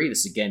al-Zawahiri.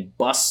 This again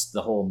busts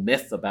the whole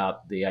myth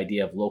about the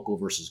idea of local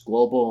versus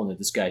global, and that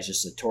this guy's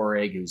just a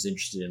Tuareg who's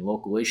interested in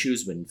local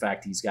issues, but in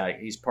fact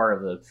he's part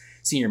of the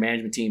senior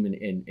management team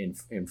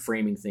in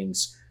framing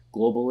things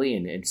globally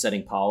and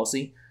setting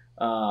policy.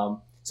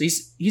 So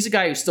he's a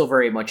guy who's still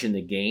very much in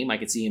the game. I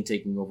could see him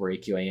taking over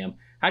AQIM.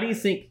 How do you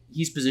think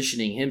he's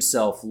positioning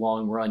himself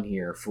long run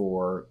here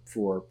for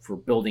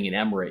building an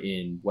emirate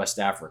in West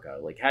Africa?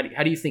 Like,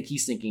 how do you think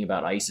he's thinking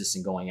about ISIS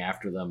and going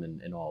after them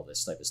and all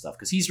this type of stuff?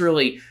 Because he's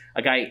really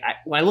a guy.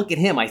 When I look at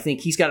him, I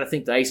think he's got to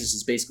think that ISIS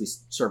is basically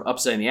sort of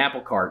upsetting the apple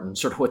cart and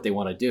sort of what they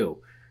want to do,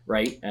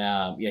 right?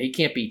 He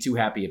can't be too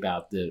happy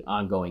about the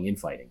ongoing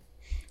infighting.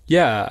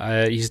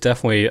 Yeah, he's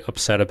definitely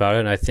upset about it.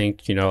 And I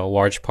think, a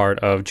large part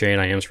of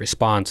JNIM's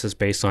response is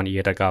based on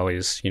Iyad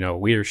Agawi's,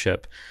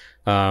 leadership.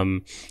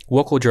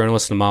 Local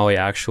journalists in Mali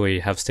actually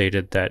have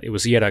stated that it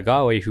was Iyad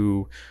Agawi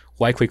who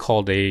likely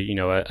called a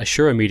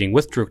Shura meeting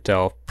with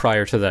Drukdel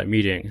prior to that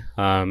meeting.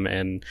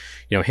 And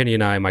Henny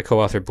and I, my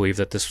co-author, believe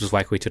that this was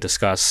likely to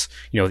discuss,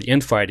 the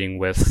infighting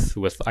with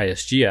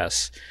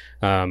ISGS.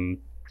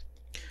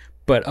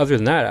 But other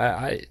than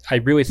that, I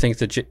really think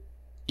that Iyad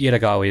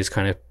Agawi is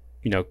kind of,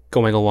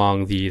 going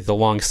along the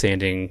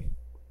long-standing,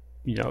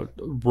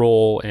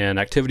 role and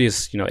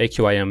activities,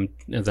 AQIM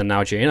and then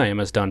now JNIM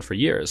has done for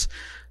years.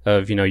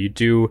 Of, you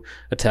do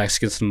attacks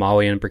against the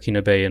Mali and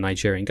Burkina Faso and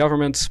Nigerian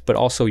governments, but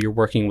also you're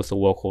working with the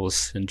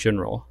locals in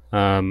general.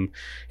 And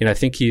I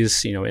think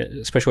he's,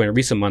 especially in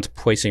recent months,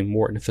 placing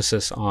more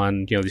emphasis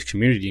on, this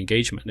community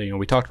engagement.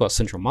 We talked about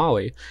Central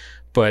Mali,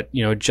 but,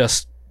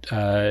 just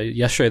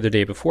yesterday, the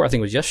day before, I think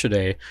it was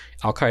yesterday,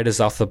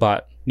 Al-Qaeda's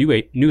Al-Thabat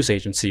news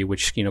agency,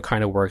 which,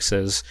 kind of works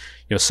as,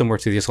 similar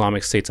to the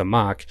Islamic State's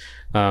Amaq,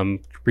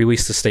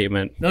 released a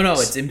statement. No,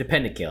 it's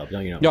independent, Caleb.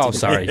 No,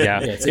 sorry, yeah.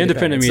 It's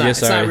independent media,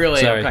 it's not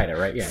really Al-Qaeda,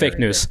 right? Yeah, fake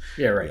news.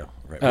 Yeah, right.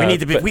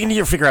 Right. We need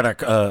to figure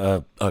out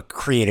a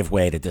creative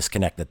way to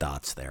disconnect the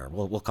dots there.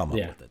 We'll come up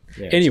with it.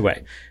 Yeah,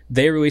 anyway,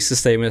 they released a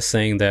statement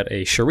saying that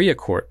a Sharia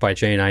court by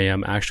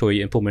JNIM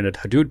actually implemented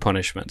hudud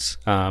punishments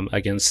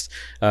against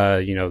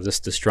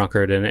this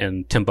drunkard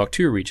in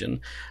Timbuktu region.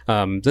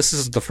 This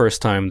is the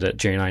first time that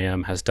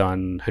JNIM has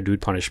done hudud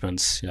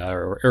punishments,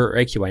 or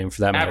AQIM for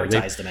that matter.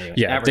 Advertised them anyway.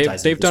 Yeah,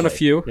 they've done a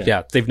few.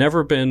 Yeah, they've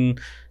never been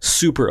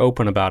super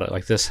open about it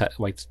like this,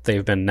 like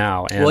they've been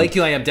now. And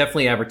AQIM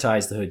definitely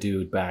advertised the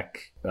hudud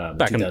back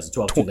in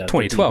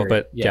 2012,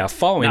 but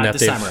following that,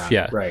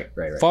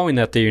 following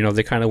that,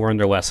 they kind of learned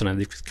their lesson and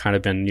they've kind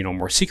of been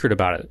more secret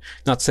about it.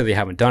 Not to say they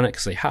haven't done it,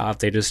 because they have.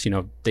 They just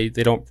they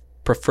don't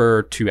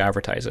prefer to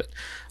advertise it.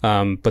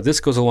 But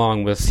this goes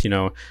along with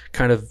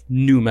kind of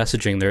new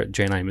messaging that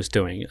JNIM is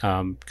doing,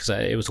 because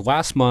it was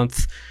last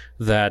month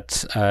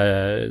that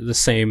the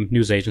same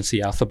news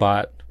agency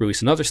Al-Thabat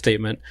released another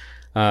statement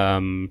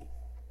from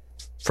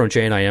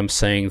JNIM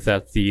saying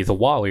that the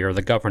Wali, or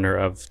the governor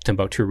of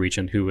Timbuktu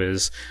region, who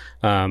is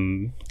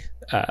Abdurrahman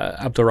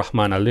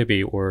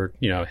Al-Libi, or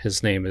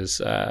his name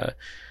is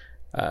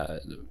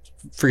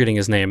forgetting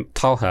his name,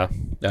 Talha.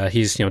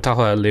 He's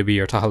Talha Al-Libi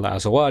or Talha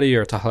Al-Azawadi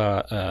or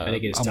Talha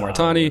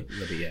Al-Maritani.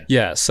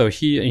 Yeah, so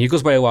he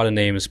goes by a lot of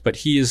names, but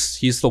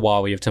he's the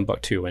Wali of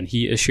Timbuktu, and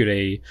he issued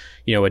a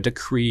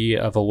decree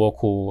of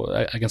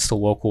against a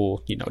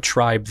local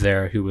tribe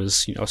there who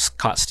was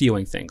caught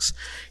stealing things.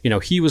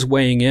 He was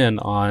weighing in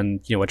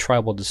on a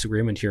tribal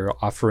disagreement here,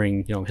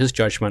 offering his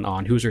judgment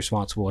on who's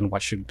responsible and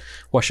what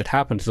should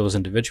happen to those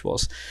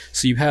individuals.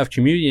 So you have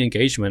community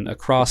engagement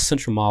across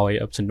central Mali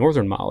up to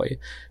northern Mali.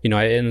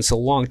 And it's a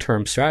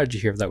long-term strategy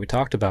here that we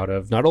talked about,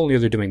 of not only are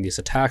they doing these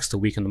attacks to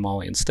weaken the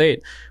Malian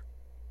state,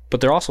 but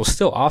they're also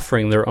still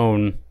offering their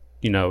own,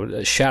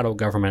 shadow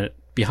government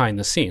behind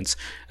the scenes.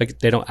 Like,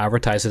 they don't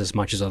advertise it as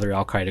much as other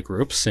Al-Qaeda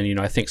groups. And,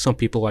 I think some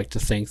people like to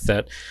think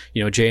that,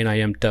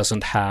 JNIM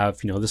doesn't have,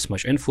 this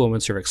much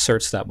influence or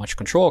exerts that much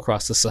control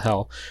across the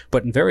Sahel.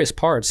 But in various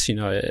parts,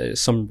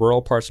 some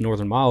rural parts of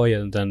northern Mali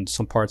and then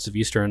some parts of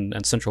eastern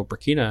and central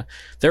Burkina,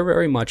 they're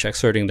very much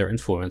exerting their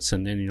influence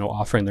and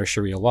offering their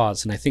Sharia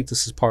laws. And I think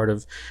this is part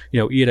of,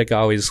 Iyad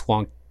Agawi's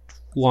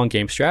long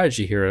game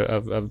strategy here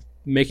of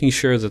making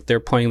sure that they're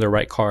playing the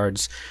right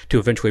cards to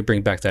eventually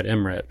bring back that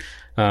emirate.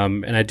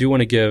 And I do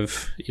want to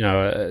give,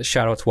 a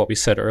shout out to what we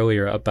said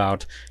earlier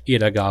about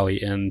Iyad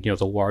Agawi and,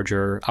 the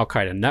larger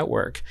Al-Qaeda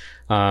network.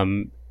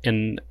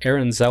 In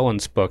Aaron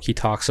Zellen's book, he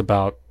talks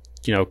about,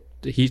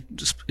 he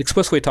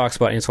explicitly talks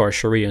about Ansar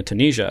Sharia in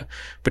Tunisia,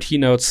 but he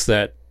notes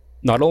that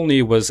not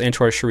only was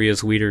Ansar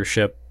Sharia's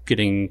leadership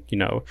getting,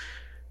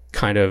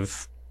 kind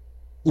of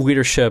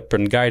leadership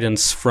and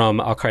guidance from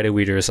Al-Qaeda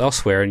leaders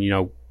elsewhere, and,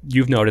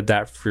 you've noted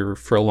that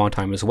for a long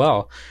time as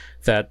well.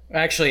 That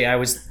actually,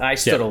 I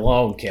stood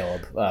alone,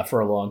 Caleb, for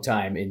a long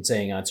time in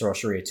saying Ansar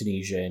Sharia,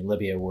 Tunisia, and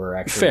Libya were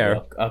actually fair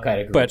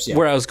Al-Qaeda But groups.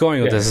 where I was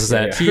going with this is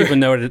that he even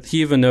noted.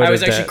 I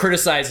was actually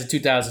criticized in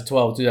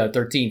 2012,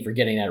 2013 for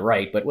getting that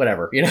right, but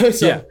whatever,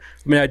 So yeah, I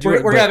mean,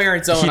 we're gonna have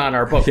Aaron Zellen on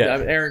our book. Yeah.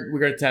 Aaron, we're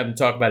gonna have him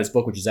talk about his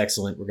book, which is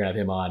excellent. We're gonna have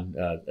him on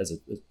as a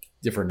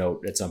different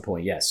note at some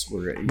point. Yes,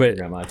 we're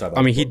gonna talk about.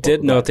 I mean, he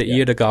did note that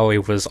Iyad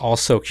Agawi was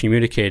also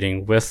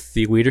communicating with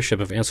the leadership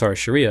of Ansar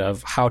Sharia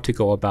of how to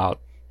go about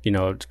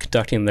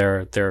conducting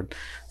their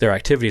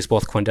activities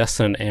both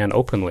clandestine and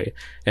openly.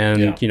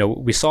 And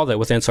we saw that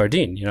with Ansar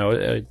Deen.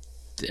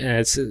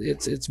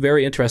 it's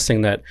very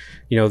interesting that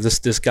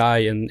this guy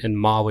in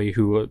Mali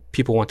who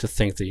people want to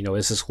think that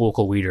is this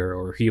local leader,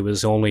 or he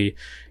was only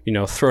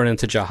thrown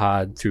into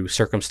jihad through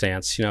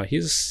circumstance.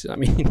 He's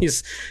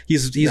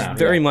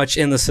very much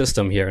in the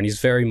system here, and he's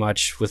very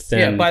much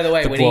within by the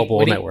way, the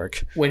global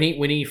network. When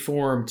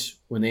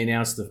they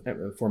announced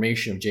the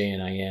formation of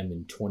JNIM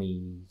in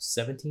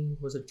 2017,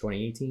 was it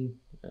 2018?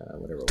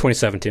 Whatever.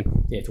 2017.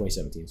 Yeah,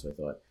 2017. So I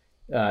thought.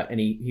 And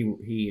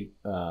he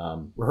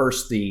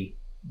rehearsed the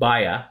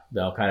Baya,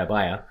 the Al Qaeda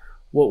Baya.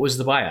 What was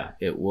the Baya?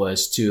 It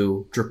was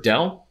to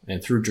Drukdel,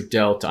 and through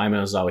Drukdel to Ayman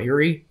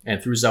al-Zawahiri,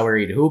 and through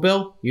Zawahiri to who,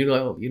 Bill? We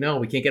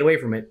can't get away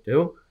from it. To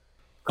who?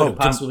 Could it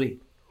possibly?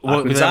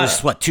 That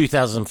was what,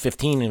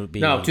 2015? It would be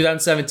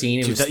 2017.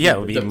 It was it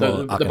would be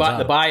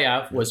the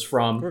Baya was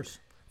from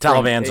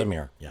Taliban's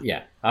Emir.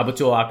 Yeah,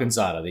 Abatul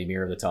Akhundzada, the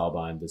Emir of the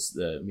Taliban,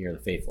 the Emir of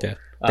the Faithful. Yeah.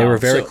 They were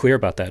very clear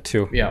about that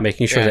too,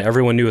 making sure that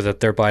everyone knew that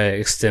their Baya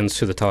extends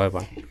to the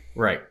Taliban.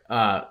 Right.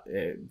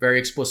 Very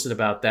explicit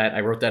about that. I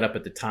wrote that up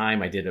at the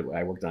time.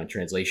 I worked on a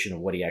translation of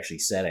what he actually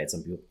said. I had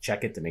some people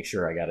check it to make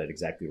sure I got it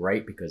exactly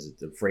right, because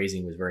the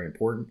phrasing was very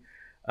important.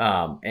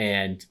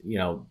 And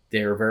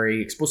they're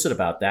very explicit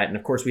about that. And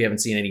of course, we haven't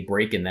seen any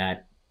break in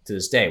that to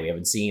this day. We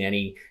haven't seen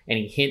any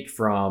hint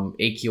from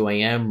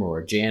AQAM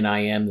or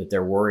JNIM that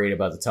they're worried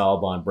about the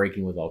Taliban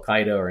breaking with Al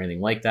Qaeda or anything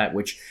like that,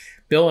 which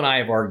Bill and I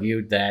have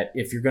argued that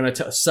if you're going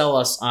to sell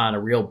us on a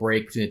real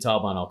break between the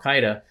Taliban and Al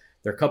Qaeda,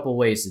 there are a couple of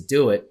ways to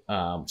do it,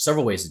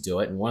 several ways to do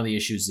it. And one of the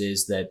issues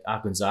is that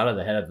Akhundzada,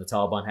 the head of the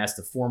Taliban, has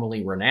to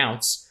formally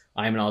renounce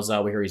Ayman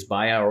al-Zawahiri's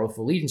Baya or oath of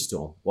allegiance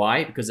to him.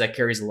 Why? Because that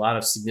carries a lot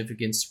of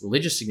significance,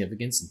 religious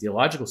significance and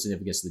theological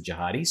significance to the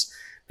jihadis.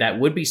 That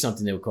would be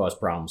something that would cause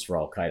problems for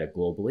Al Qaeda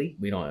globally.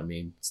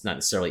 It's not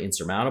necessarily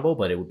insurmountable,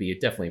 but it would be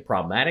definitely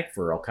problematic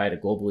for Al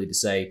Qaeda globally to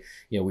say,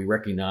 we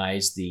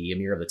recognize the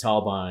Emir of the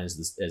Taliban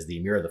as the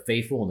Emir of the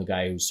Faithful and the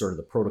guy who's sort of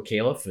the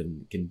proto-caliph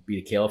and can be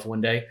the caliph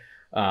one day.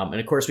 And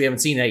of course, we haven't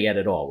seen that yet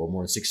at all. We're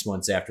more than 6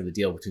 months after the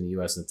deal between the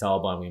U.S. and the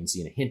Taliban. We haven't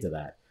seen a hint of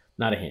that.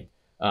 Not a hint.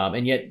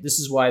 And yet, this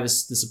is why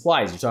this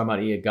applies. You're talking about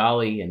Iyad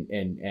Ghali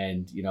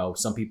and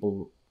some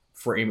people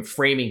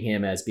framing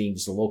him as being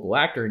just a local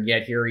actor, and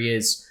yet here he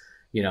is,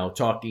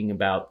 talking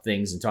about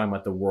things and talking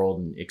about the world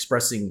and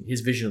expressing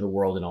his vision of the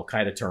world in Al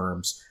Qaeda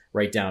terms,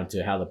 right down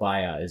to how the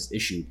Baya is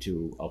issued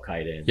to Al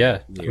Qaeda.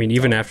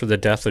 Even after the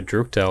death of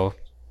Drukdel,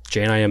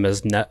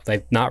 JNIM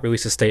they've not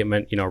released a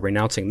statement,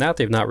 renouncing that.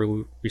 They've not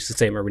released a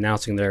statement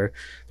renouncing their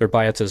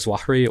Baya to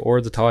Zawahiri or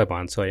the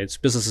Taliban. So it's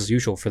business as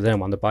usual for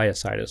them on the Baya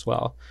side as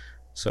well.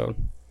 So,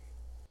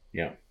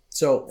 yeah.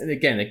 So, and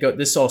again,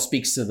 this all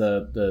speaks to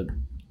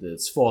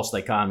this false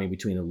dichotomy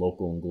between the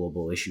local and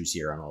global issues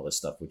here on all this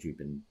stuff, which we've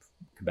been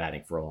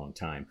combating for a long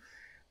time.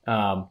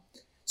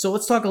 So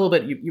let's talk a little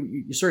bit.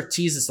 You sort of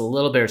tease this a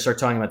little bit, or start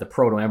talking about the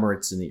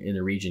proto-emirates in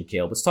the region,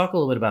 Caleb. Let's talk a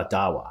little bit about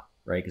Dawa,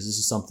 right? Because this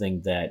is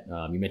something that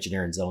you mentioned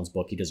Aaron Zellen's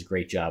book. He does a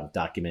great job of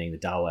documenting the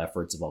Dawa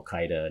efforts of Al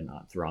Qaeda and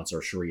through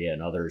Ansar Sharia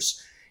and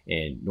others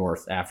in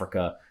North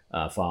Africa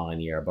following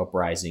the Arab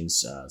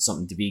uprisings.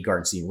 Something David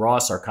Gartenstein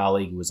Ross, our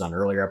colleague who was on an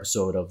earlier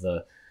episode of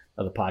the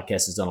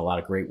podcast, has done a lot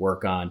of great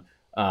work on.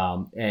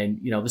 And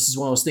this is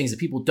one of those things that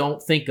people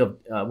don't think of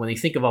when they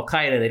think of Al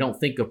Qaeda. They don't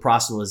think of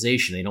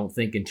proselytization. They don't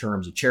think in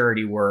terms of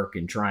charity work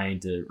and trying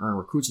to earn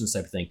recruits and this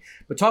type of thing.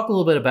 But talk a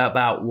little bit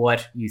about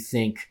what you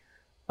think,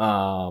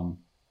 what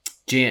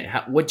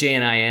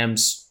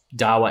JNIM's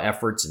Dawa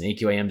efforts and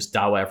AQAM's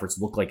Dawa efforts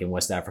look like in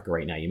West Africa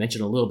right now. You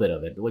mentioned a little bit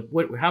of it.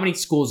 How many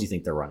schools do you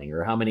think they're running,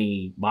 or how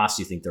many mosques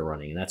do you think they're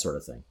running, and that sort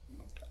of thing?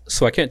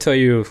 So I can't tell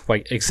you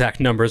exact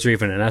numbers or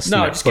even an estimate.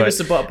 No, just give us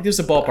a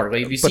ballpark.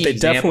 Like if you see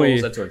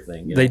examples, that sort of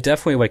thing. They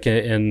definitely,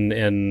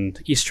 in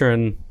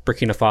eastern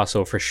Burkina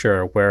Faso for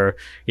sure, where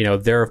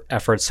their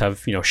efforts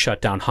have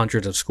shut down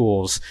hundreds of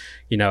schools.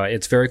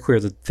 It's very clear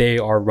that they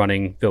are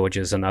running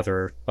villages and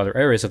other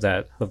areas of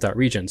that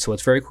region. So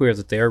it's very clear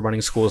that they are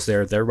running schools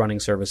there. They're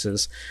running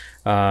services.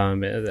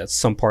 That's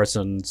some parts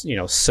in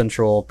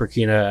central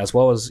Burkina, as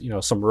well as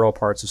some rural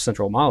parts of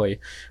central Mali,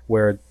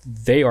 where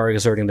they are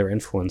exerting their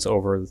influence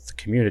over the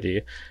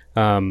community.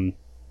 And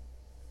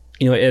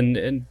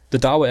the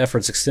Dawa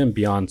efforts extend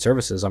beyond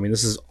services. I mean,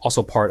 this is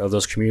also part of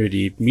those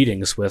community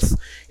meetings with,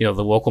 the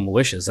local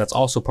militias. That's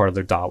also part of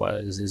their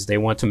Dawa, is they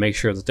want to make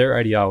sure that their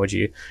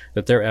ideology,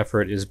 that their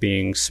effort is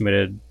being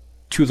submitted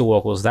to the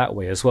locals that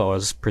way, as well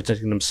as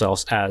presenting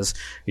themselves as,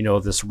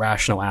 this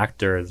rational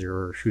actor,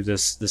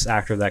 this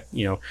actor that,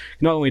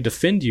 not only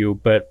defend you,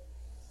 but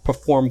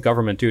perform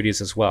government duties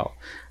as well.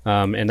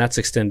 And that's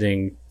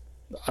extending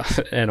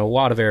in a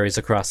lot of areas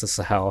across the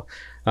Sahel.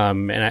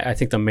 And I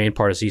think the main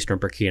part is eastern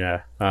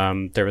Burkina.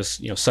 There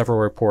was, several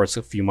reports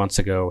a few months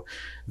ago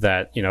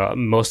that,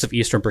 most of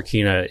eastern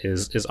Burkina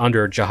is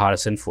under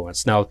jihadist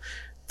influence. Now,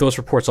 those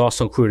reports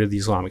also included the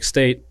Islamic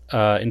State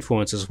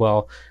influence as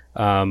well.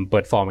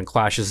 But following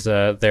clashes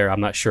there,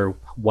 I'm not sure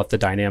what the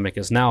dynamic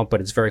is now,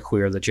 but it's very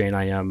clear that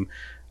JNIM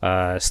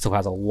still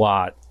has a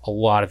lot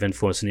of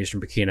influence in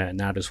eastern Burkina, and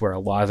that is where a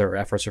lot of their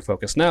efforts are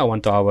focused now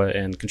on Dawa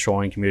and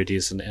controlling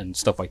communities and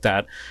stuff like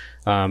that.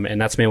 And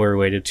that's mainly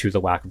related to the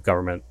lack of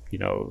government,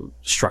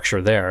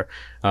 structure there.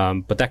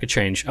 But that could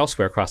change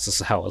elsewhere across the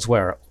Sahel as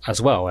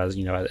well as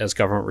as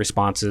government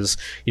responses,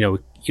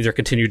 either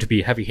continue to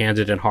be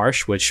heavy-handed and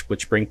harsh,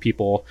 which bring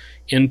people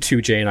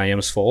into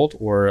JNIM's fold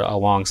or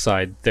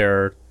alongside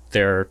their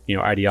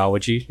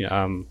ideology.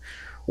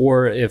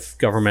 Or if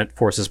government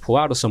forces pull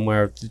out of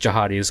somewhere, the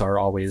jihadis are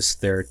always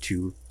there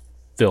to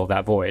fill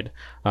that void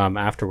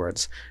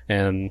afterwards.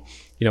 And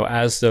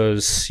as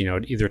those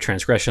either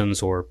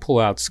transgressions or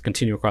pullouts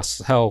continue across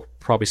the Sahel,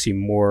 probably see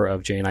more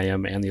of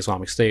JNIM and the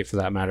Islamic State, for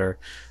that matter,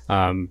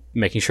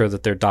 making sure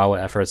that their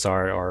Dawa efforts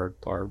are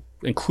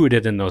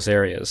included in those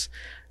areas.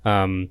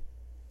 And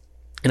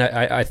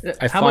I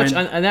find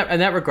much in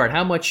that regard,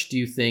 how much do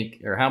you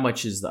think, or how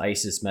much is the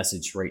ISIS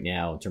message right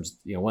now in terms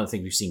of, one of the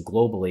things we've seen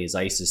globally is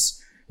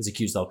ISIS has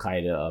accused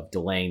al-Qaeda of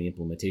delaying the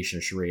implementation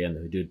of Sharia and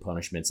the Hudud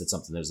punishments. It's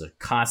something that was a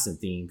constant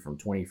theme from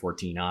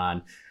 2014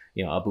 on.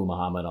 Abu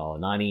Muhammad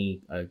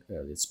al-Anani,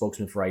 the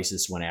spokesman for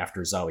ISIS, went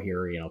after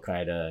Zawahiri and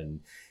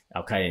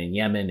Al-Qaeda in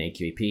Yemen,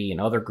 AQAP, and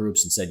other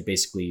groups, and said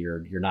basically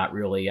you're not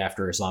really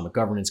after Islamic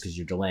governance because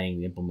you're delaying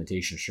the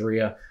implementation of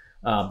Sharia.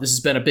 This has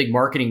been a big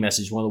marketing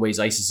message. One of the ways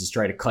ISIS has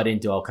tried to cut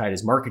into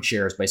Al-Qaeda's market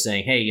shares by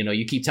saying, hey,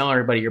 you keep telling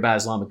everybody you're about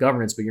Islamic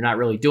governance, but you're not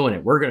really doing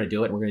it. We're going to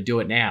do it, and we're going to do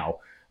it now.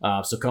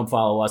 So come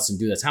follow us and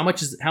do this. How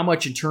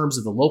much in terms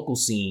of the local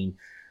scene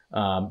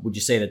would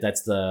you say that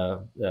that's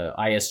the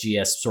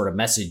ISGS sort of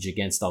message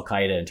against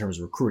Al-Qaeda in terms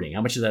of recruiting?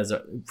 How much of that is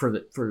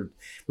for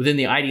within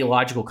the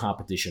ideological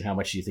competition? How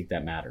much do you think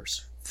that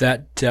matters?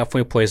 That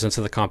definitely plays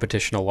into the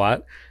competition a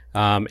lot.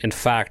 In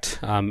fact,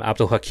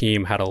 Abdul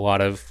Hakim had a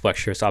lot of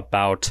lectures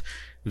about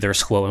their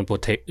slow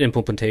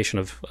implementation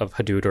of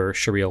Hudud or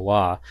Sharia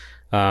law.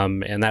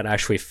 And that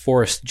actually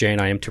forced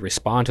JNIM to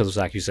respond to those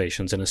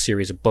accusations in a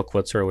series of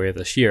booklets earlier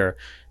this year,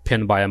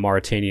 penned by a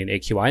Mauritanian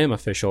AQIM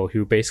official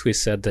who basically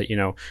said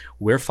that,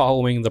 we're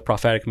following the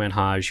prophetic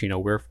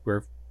manhaj,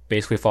 we're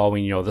basically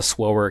following, the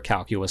slower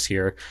calculus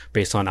here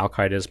based on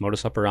Al-Qaeda's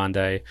modus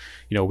operandi.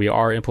 We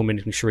are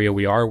implementing Sharia.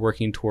 We are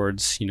working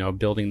towards,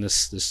 building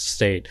this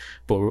state,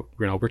 but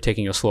we're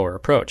taking a slower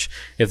approach.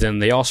 And then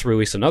they also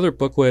released another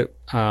booklet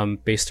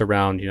based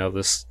around,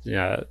 this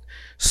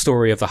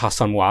story of the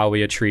Hassan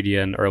Muawiyah treaty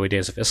in early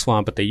days of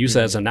Islam, but they use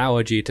that as an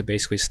analogy to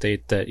basically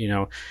state that,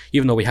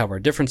 even though we have our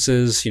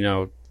differences,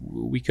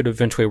 we could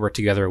eventually work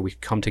together, we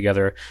could come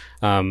together.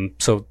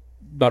 So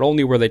not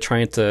only were they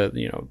trying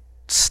to,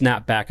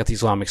 snap back at the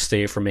Islamic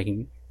State for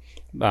making,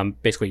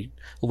 basically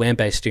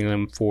lambasting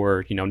them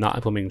for, not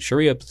implementing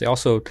Sharia, but they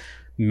also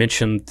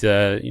mentioned,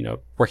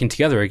 working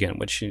together again,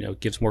 which,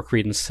 gives more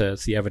credence to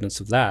the evidence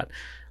of that.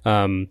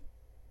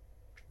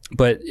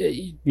 But,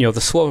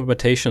 the slow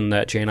implementation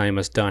that JNIM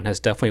has done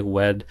has definitely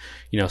led,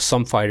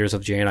 some fighters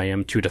of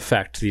JNIM to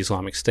defect to the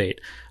Islamic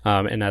State.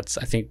 And that's,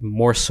 I think,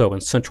 more so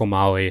in central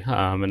Mali.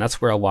 And that's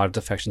where a lot of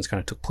defections kind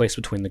of took place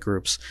between the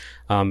groups.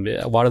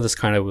 A lot of this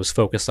kind of was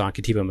focused on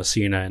Katiba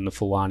Messina and the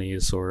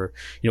Fulanis or,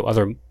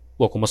 other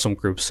local Muslim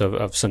groups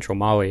of central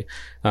Mali,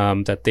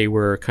 that they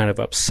were kind of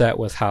upset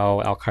with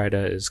how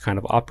Al-Qaeda is kind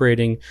of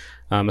operating,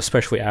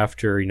 especially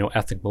after,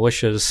 ethnic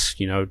militias,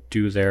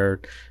 do their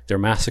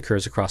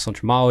massacres across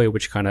central Mali,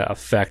 which kind of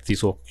affect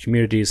these local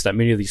communities that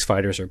many of these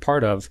fighters are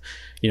part of.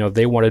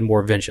 They wanted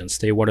more vengeance.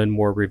 They wanted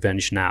more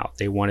revenge now.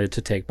 They wanted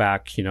to take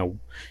back,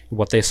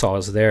 what they saw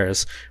as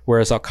theirs.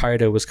 Whereas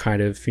Al-Qaeda was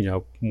kind of,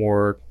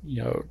 more,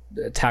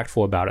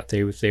 tactful about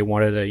it. They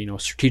wanted a,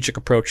 strategic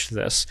approach to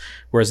this.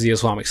 Whereas the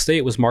Islamic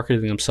State was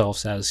marketing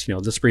themselves as,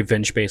 this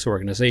revenge-based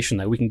organization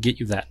that we can get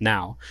you that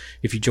now.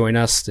 If you join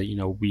us,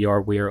 that, we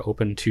are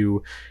open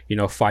to,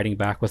 fighting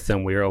back with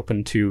them. We are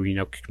open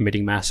to,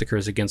 committing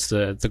massacres against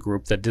the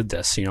group that did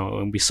this,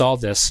 and we saw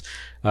this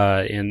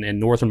in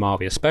northern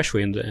Mali,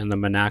 especially in the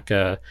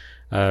Manaka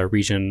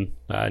region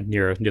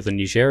near the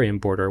Nigerian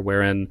border,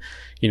 wherein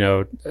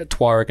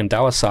Tuareg and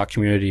Dawasak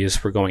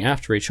communities were going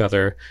after each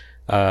other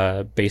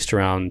based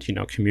around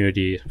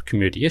community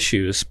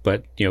issues.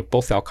 But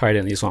both Al Qaeda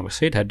and the Islamic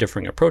State had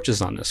differing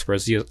approaches on this.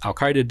 Whereas Al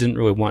Qaeda didn't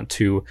really want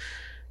to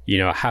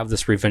have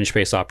this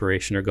revenge-based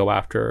operation or go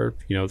after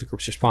the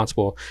groups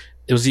responsible.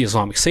 It was the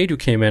Islamic State who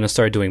came in and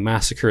started doing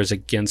massacres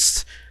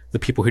against the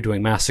people who are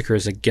doing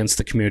massacres against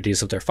the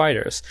communities of their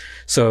fighters.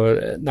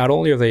 So not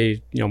only are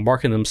they,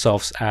 marketing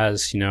themselves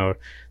as,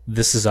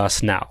 this is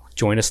us now,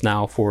 join us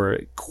now for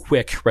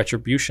quick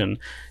retribution,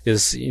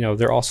 is,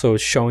 they're also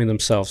showing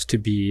themselves to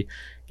be,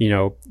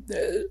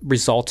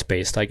 results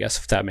based, I guess,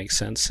 if that makes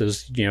sense.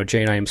 Is,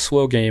 JNIM's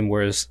slow game,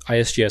 whereas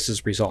ISGS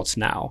is results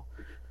now.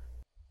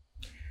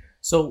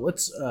 So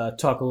let's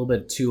talk a little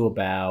bit too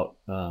about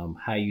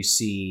how you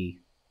see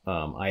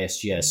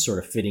ISGS sort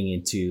of fitting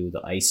into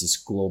the ISIS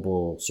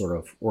global sort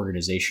of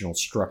organizational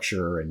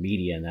structure and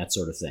media and that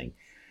sort of thing.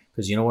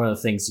 Because, one of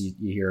the things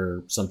you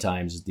hear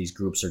sometimes is these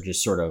groups are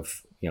just sort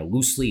of,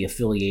 loosely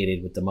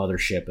affiliated with the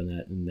mothership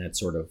and that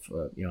sort of,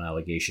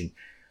 allegation.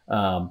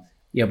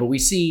 But we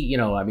see,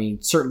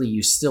 certainly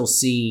you still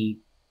see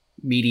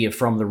media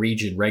from the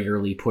region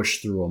regularly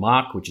push through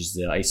Amaq, which is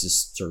the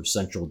ISIS sort of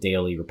central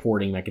daily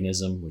reporting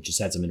mechanism, which has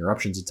had some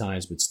interruptions at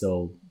times, but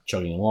still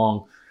chugging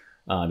along.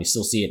 You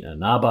still see it in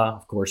Anaba,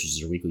 of course, which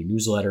is a weekly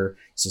newsletter.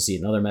 You still see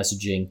it in other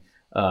messaging.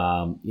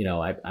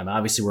 I'm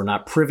obviously we're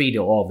not privy to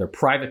all of their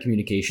private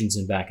communications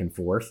and back and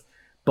forth,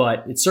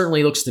 but it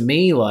certainly looks to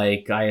me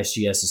like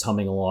ISGS is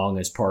humming along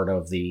as part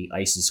of the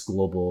ISIS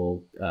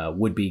global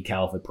would-be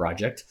caliphate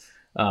project.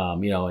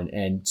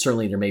 And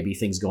certainly there may be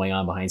things going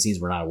on behind the scenes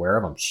we're not aware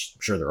of. I'm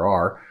sure there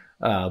are.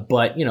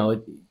 But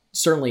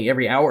certainly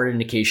every outward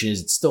indication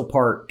is it's still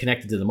part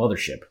connected to the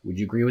mothership. Would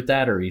you agree with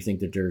that? Or do you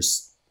think that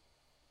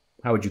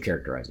how would you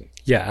characterize it?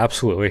 Yeah,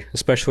 absolutely.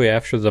 Especially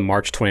after the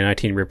March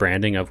 2019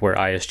 rebranding of where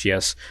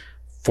ISGS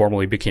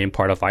formally became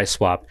part of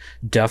ISWAP,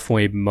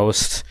 definitely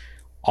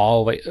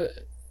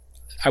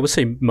I would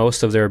say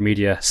most of their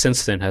media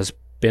since then has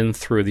been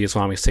through the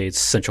Islamic State's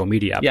central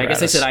media apparatus. Yeah, I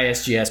guess I said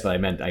ISGS, but I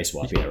meant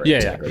ISWAP. Yeah, right. Yeah,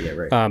 exactly. Yeah,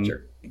 right.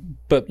 Sure.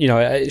 But,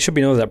 it should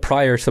be noted that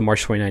prior to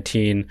March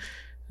 2019,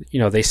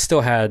 they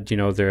still had,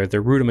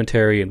 their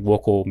rudimentary and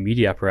local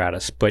media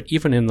apparatus. But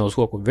even in those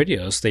local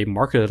videos, they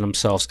marketed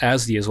themselves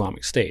as the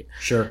Islamic State.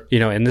 Sure.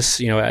 And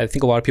this, I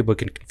think a lot of people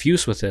get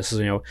confused with this.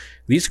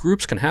 These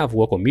groups can have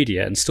local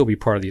media and still be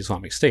part of the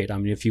Islamic State. I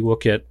mean, if you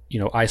look at,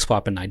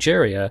 ISWAP in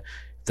Nigeria,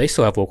 they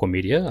still have local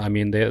media. I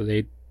mean,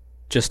 they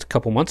just a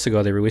couple months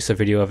ago, they released a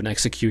video of an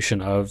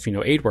execution of,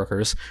 aid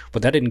workers,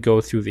 but that didn't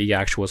go through the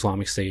actual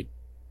Islamic State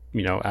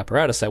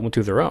apparatus. That went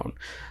through their own.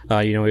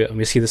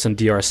 We see this in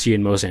DRC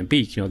and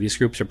Mozambique. These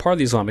groups are part of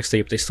the Islamic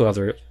State, but they still have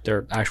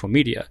their actual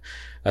media.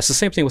 It's the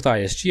same thing with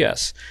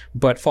ISGS.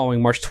 But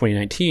following March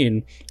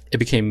 2019, it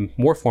became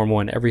more formal,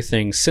 and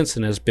everything since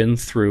then has been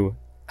through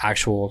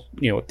actual,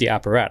 the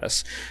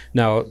apparatus.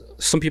 Now,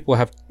 some people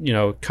have,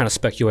 kind of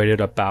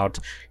speculated about,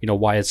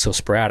 why it's so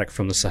sporadic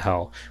from the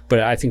Sahel, but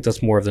I think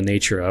that's more of the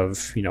nature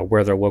of,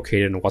 where they're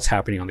located and what's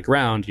happening on the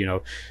ground.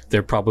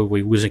 They're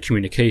probably losing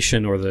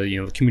communication, or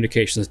the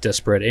communication is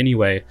disparate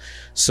anyway.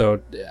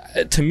 So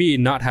to me,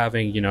 not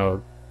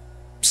having,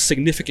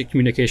 significant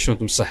communication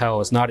with the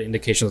Sahel is not an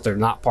indication that they're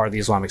not part of the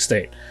Islamic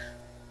State.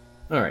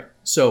 All right.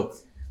 So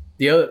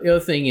the other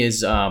thing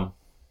is,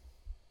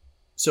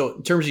 so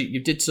in terms of, you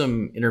did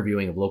some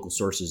interviewing of local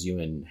sources, you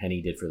and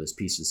Henny did for this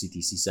piece of the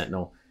CTC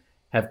Sentinel.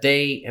 Have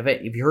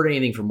you heard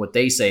anything from what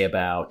they say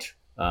about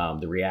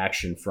the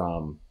reaction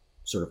from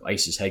sort of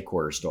ISIS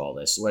headquarters to all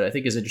this? What I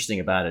think is interesting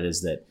about it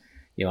is that,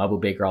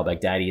 Abu Bakr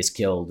al-Baghdadi is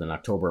killed in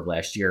October of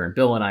last year. And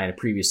Bill and I in a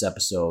previous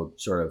episode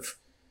sort of,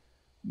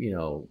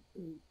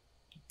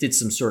 did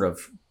some sort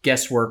of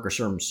guesswork or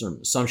some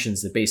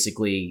assumptions that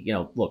basically,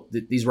 look,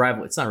 these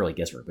rivalries, it's not really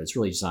guesswork, but it's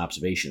really just an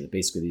observation that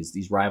basically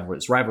this rivalry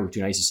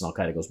between ISIS and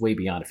Al-Qaeda goes way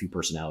beyond a few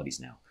personalities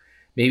now.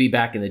 Maybe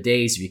back in the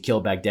days, if you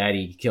kill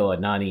Baghdadi, you kill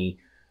Adnani,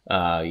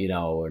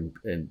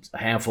 and a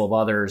handful of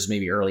others,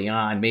 maybe early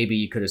on,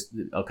 maybe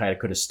Al-Qaeda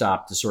could have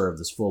stopped the sort of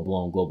this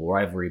full-blown global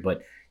rivalry.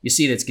 But you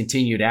see that's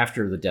continued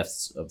after the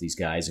deaths of these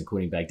guys,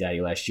 including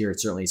Baghdadi last year. It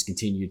certainly has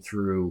continued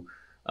through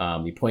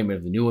the appointment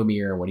of the new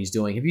emir and what he's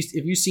doing. Have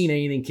you seen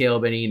anything,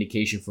 Caleb, any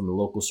indication from the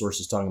local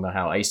sources talking about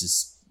how the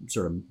ISIS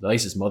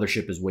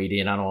mothership has weighed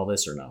in on all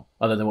this, or no?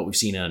 Other than what we've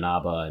seen in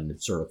Anaba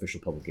and sort of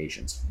official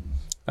publications?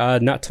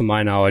 Not to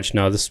my knowledge,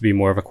 no. This would be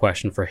more of a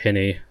question for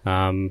Henny.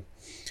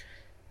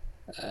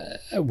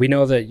 We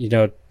know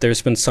that,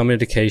 there's been some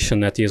indication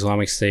that the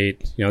Islamic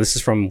State, this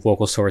is from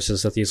local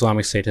sources, that the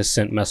Islamic State has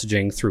sent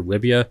messaging through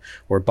Libya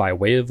or by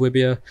way of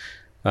Libya,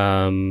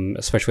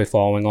 especially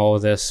following all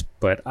of this.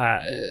 But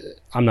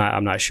I'm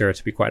not sure,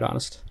 to be quite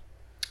honest.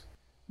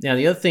 Now,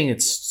 the other thing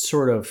that's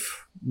sort of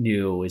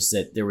new is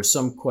that there was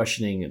some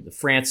questioning.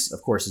 France,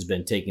 of course, has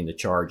been taking the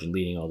charge and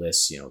leading all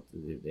this.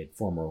 They had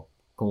former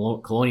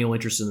colonial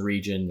interests in the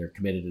region. They're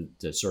committed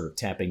to sort of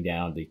tamping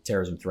down the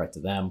terrorism threat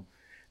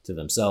to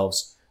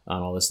themselves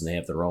on all this, and they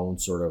have their own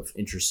sort of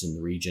interests in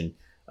the region.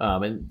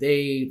 And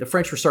the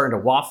French were starting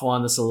to waffle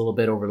on this a little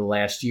bit over the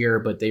last year,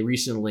 but they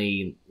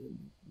recently,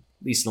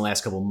 at least in the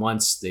last couple of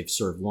months, they've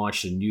sort of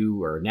launched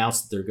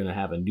announced that they're going to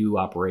have a new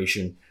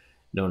operation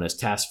known as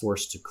Task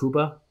Force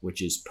Takuba,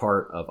 which is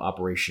part of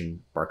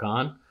Operation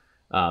Barkhane.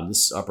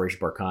 This Operation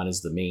Barkhane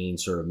is the main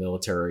sort of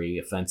military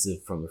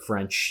offensive from the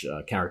French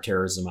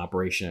counterterrorism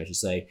operation, I should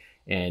say.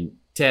 And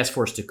Task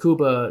Force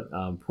Takuba,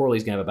 reportedly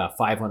is going to have about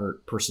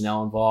 500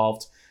 personnel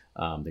involved.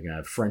 They're going to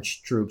have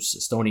French troops,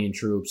 Estonian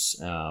troops,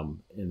 and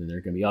then there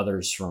are going to be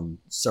others from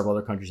several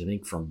other countries, I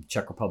think from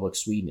Czech Republic,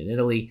 Sweden, and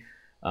Italy.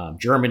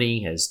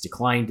 Germany has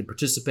declined to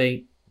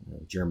participate.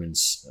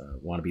 Germans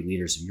want to be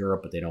leaders of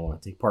Europe, but they don't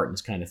want to take part in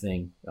this kind of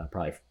thing,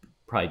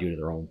 probably due to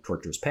their own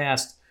torturous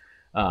past.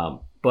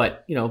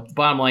 But, the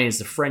bottom line is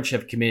the French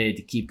have committed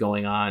to keep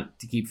going on,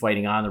 to keep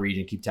fighting on the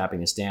region, keep tapping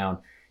this down.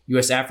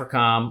 U.S.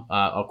 AFRICOM,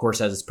 of course,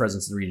 has its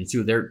presence in the region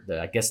too.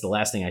 I guess the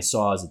last thing I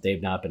saw is that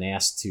they've not been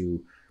asked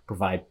to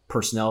provide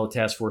personnel to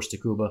Task Force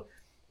Takuba.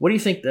 What do you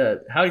think?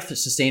 How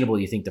sustainable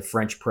do you think the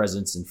French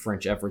presence and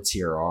French efforts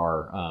here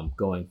are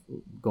going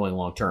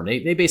long term?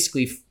 They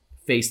basically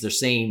face the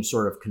same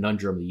sort of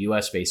conundrum the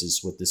U.S.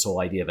 faces with this whole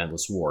idea of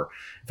endless war.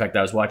 In fact,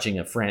 I was watching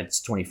a France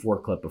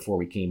 24 clip before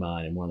we came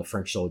on, and one of the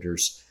French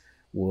soldiers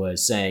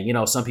was saying,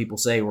 some people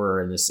say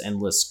we're in this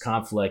endless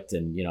conflict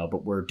and,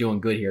 but we're doing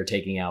good here,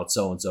 taking out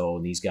so-and-so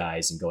and these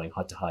guys and going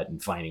hut to hut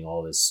and finding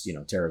all this,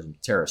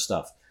 terrorist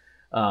stuff.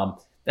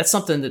 That's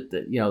something that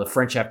the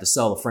French have to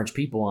sell the French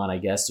people on, I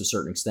guess, to a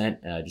certain extent,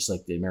 just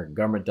like the American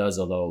government does,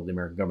 although the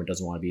American government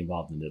doesn't want to be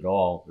involved in it at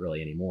all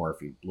really anymore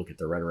if you look at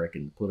their rhetoric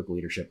and political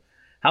leadership.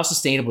 How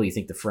sustainable do you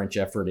think the French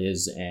effort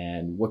is,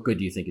 and what good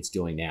do you think it's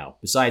doing now,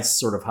 besides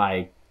sort of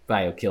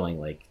high-value killing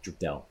like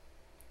Drukgyal?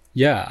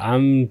 Yeah,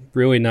 I'm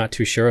really not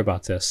too sure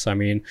about this. I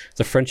mean,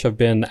 the French have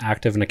been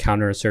active in a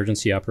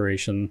counterinsurgency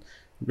operation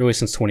really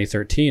since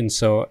 2013.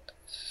 So,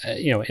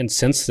 and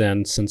since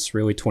then, since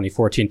really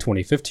 2014,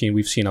 2015,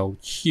 we've seen a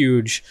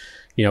huge,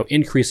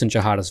 increase in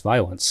jihadist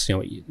violence.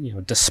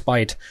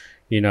 Despite,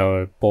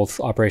 both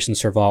Operation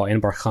Serval in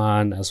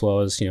Barkhane, as well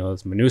as,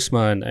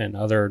 MINUSMA and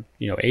other,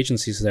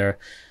 agencies there.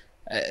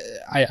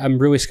 I'm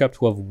really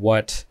skeptical of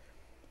what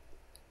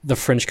the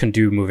French can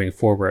do moving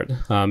forward.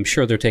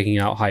 Sure, they're taking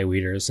out high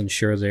leaders, and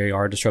sure, they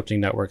are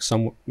disrupting networks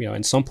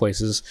in some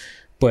places,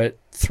 but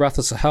throughout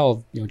the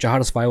Sahel,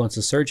 jihadist violence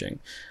is surging.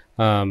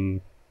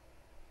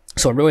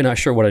 So I'm really not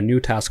sure what a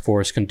new task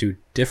force can do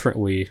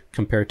differently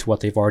compared to what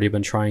they've already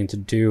been trying to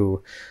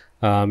do.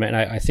 And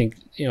I think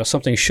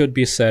something should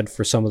be said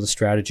for some of the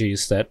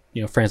strategies that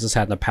France has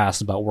had in the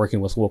past about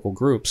working with local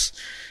groups.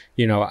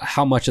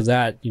 How much of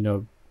that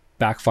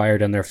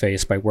backfired in their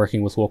face by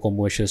working with local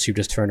militias who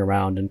just turn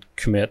around and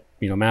commit,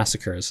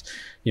 massacres.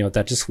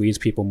 That just leads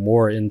people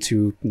more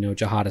into,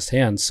 jihadist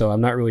hands. So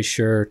I'm not really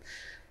sure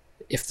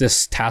if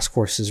this task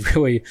force is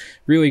really,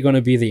 really going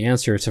to be the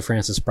answer to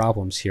France's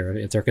problems here,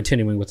 if they're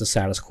continuing with the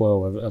status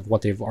quo of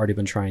what they've already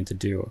been trying to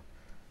do.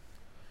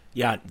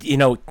 Yeah,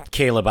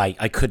 Caleb,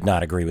 I could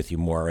not agree with you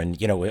more. And,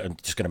 I'm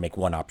just going to make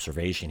one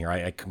observation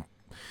here.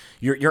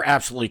 You're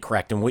absolutely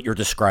correct. And what you're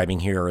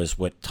describing here is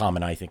what Tom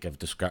and I think have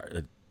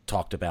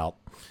talked about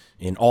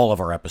in all of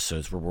our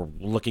episodes, where we're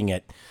looking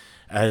at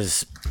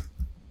as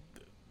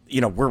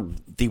we're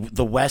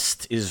the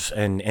West is,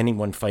 and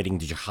anyone fighting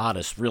the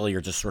jihadists really are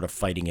just sort of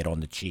fighting it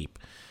on the cheap.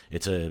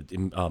 It's a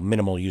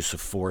minimal use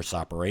of force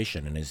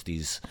operation, and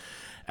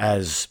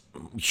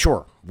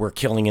sure, we're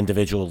killing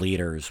individual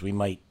leaders. We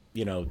might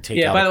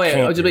take out. By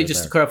the way,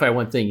 just to clarify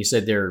one thing, you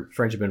said their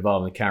French have been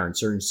involved in the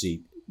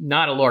counterinsurgency.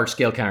 Not a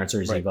large-scale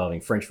counterinsurgency involving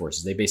French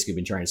forces. They've basically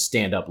been trying to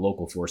stand up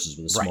local forces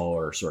with a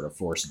smaller sort of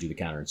force to do the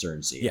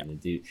counterinsurgency. Yeah.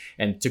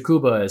 And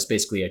Takuba is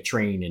basically a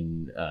train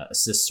and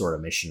assist sort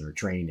of mission, or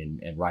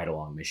train and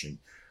ride-along mission,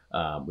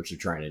 which they're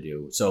trying to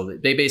do. So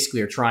they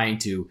basically are trying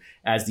to,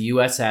 as the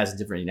U.S. has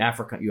in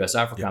Africa, U.S.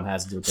 AFRICOM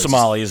has in different places.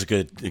 Somalia is a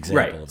good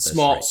example of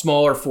this.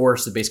 Smaller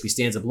force that basically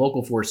stands up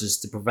local forces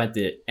to prevent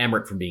the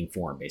emirate from being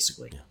formed,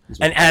 basically. Yeah.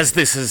 And as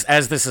this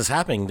is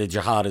happening, the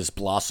jihad is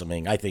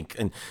blossoming, I think.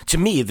 And to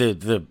me,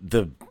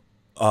 the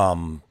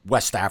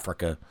West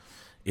Africa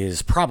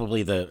is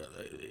probably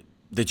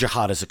the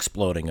jihad is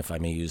exploding, if I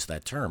may use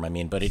that term. I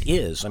mean, but it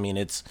is. I mean,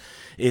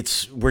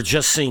 we're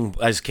just seeing,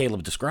 as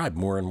Caleb described,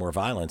 more and more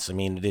violence. I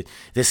mean,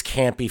 this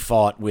can't be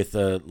fought with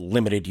a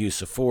limited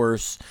use of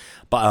force,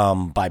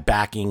 by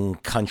backing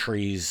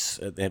countries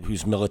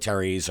whose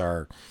militaries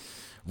are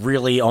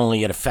really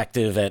only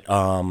effective at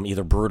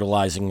either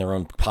brutalizing their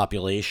own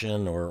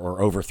population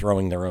or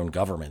overthrowing their own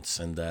governments.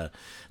 And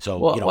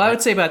what I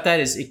would say about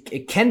that is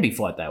it can be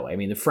fought that way. I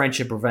mean, the French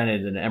have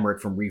prevented an emirate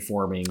from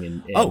reforming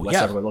in West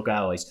Africa with local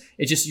allies.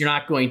 It's just you're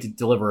not going to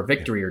deliver a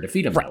victory or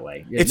defeat them that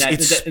way.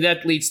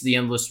 That leads to the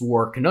endless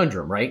war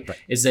conundrum, right?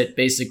 Is that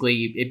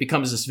basically it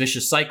becomes this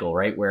vicious cycle,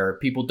 right, where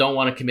people don't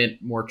want to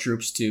commit more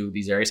troops to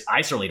these areas.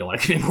 I certainly don't want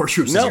to commit more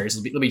troops to these areas.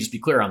 Let me just be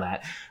clear on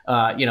that.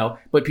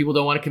 But people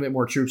don't want to commit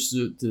more troops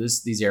to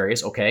these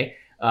areas. Okay.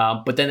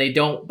 But then they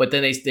don't. But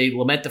then they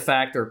lament the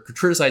fact or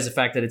criticize the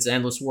fact that it's an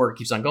endless war. It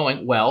keeps on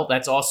going. Well,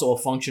 that's also a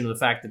function of the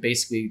fact that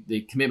basically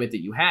the commitment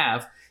that you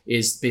have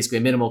is basically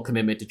a minimal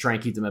commitment to try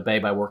and keep them at bay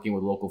by working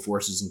with local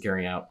forces and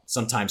carrying out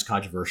sometimes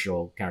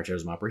controversial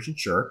counterterrorism operations.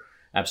 Sure,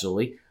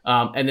 absolutely.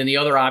 And then the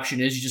other option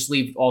is you just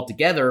leave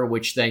altogether,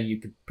 which then you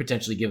could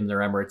potentially give them their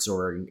emirates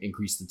or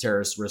increase the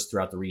terrorist risk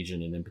throughout the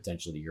region and then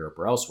potentially to Europe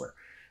or elsewhere.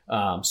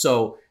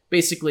 So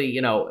basically,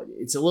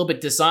 it's a little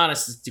bit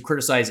dishonest to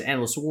criticize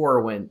endless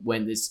war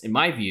when this, in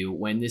my view,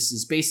 this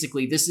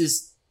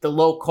is the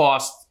low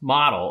cost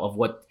model of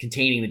what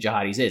containing the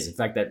jihadis is. In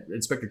fact, that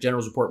Inspector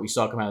General's report we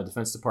saw come out of the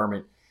Defense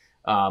Department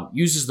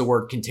uses the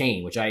word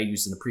contain, which I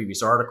used in the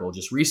previous article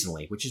just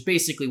recently, which is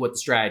basically what the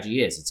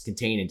strategy is. It's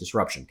contain and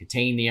disruption.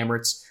 Contain the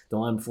emirates,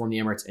 don't let them form the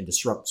emirates, and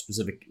disrupt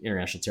specific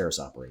international terrorist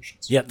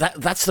operations. Yeah,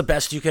 that's the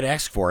best you could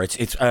ask for.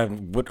 It's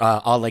what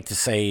I like to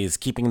say is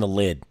keeping the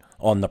lid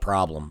on the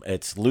problem.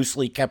 It's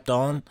loosely kept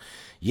on.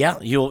 Yeah,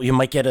 you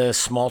might get a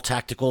small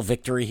tactical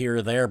victory here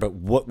or there, but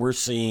what we're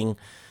seeing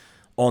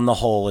on the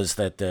whole is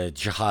that the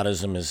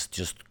jihadism is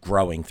just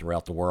growing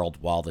throughout the world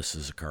while this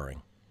is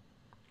occurring.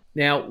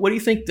 Now, what do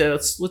you think?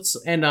 Let's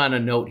end on a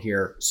note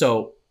here.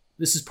 So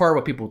this is part of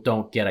what people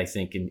don't get, I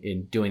think,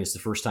 in doing this the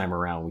first time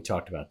around. We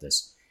talked about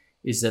this,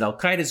 is that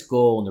Al-Qaeda's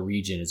goal in the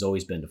region has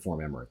always been to form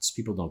emirates.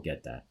 People don't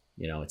get that.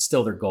 It's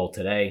still their goal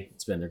today.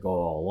 It's been their goal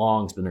all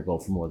along. It's been their goal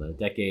for more than a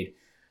decade.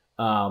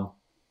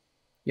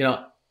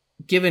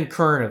 Given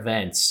current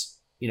events,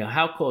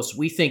 how close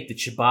we think that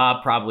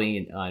Shabab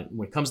probably,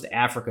 when it comes to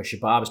Africa,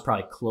 Shabab is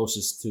probably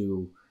closest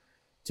to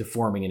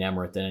forming an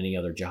emirate than any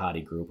other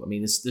jihadi group. I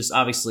mean, there's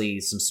obviously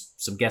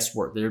some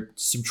guesswork. There's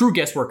some true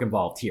guesswork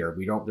involved here.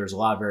 There's a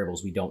lot of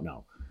variables we don't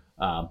know.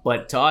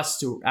 But to us,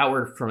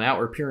 from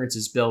outward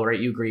appearances, Bill, right?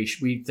 You agree?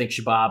 We think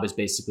Shabab is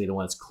basically the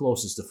one that's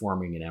closest to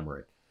forming an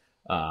emirate.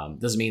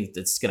 Doesn't mean that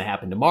it's going to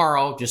happen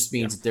tomorrow. Just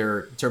means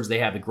that in terms they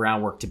have the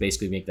groundwork to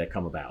basically make that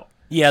come about.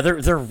 Yeah,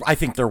 I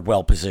think they're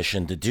well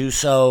positioned to do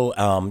so.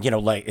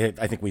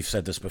 I think we've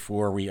said this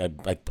before.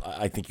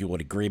 I think you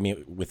would agree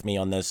with me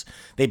on this.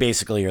 They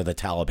basically are the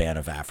Taliban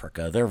of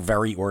Africa. They're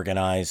very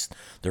organized.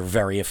 They're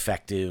very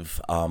effective.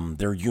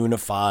 They're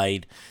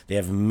unified. They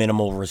have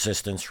minimal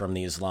resistance from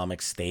the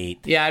Islamic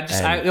State. Yeah,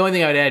 the only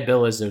thing I would add,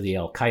 Bill, is they're the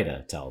Al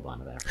Qaeda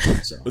Taliban of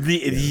Africa. So.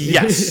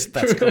 Yes,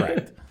 that's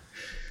correct.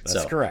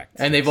 That's correct.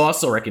 And they've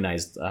also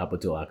recognized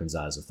Abdullah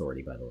Al-Qanzah's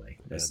authority, by the way.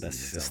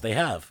 Yes, they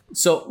have.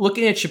 So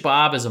looking at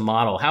Shabab as a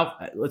model,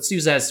 let's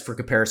use that for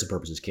comparison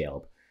purposes,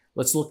 Caleb.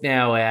 Let's look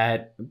now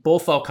at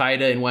both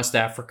Al-Qaeda in West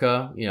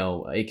Africa,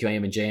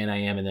 AQIM and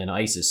JNIM, and then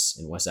ISIS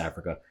in West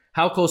Africa.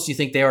 How close do you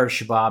think they are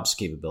to Shabab's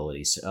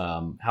capabilities?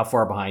 How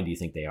far behind do you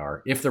think they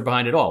are? If they're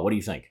behind at all, what do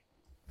you think?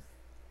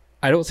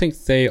 I don't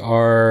think they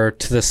are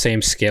to the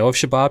same scale of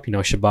Shabab.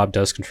 Shabab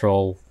does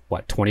control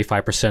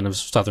 25% of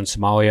southern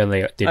Somalia, and they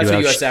that's do what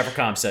have US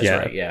AFRICOM says,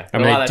 right? Yeah, I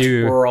mean, a lot of that's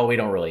rural. We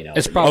don't really know.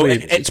 It's probably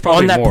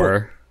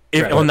more.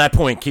 On that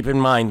point, keep in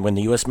mind when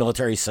the U.S.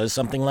 military says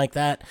something like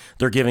that,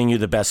 they're giving you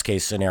the best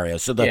case scenario.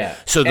 So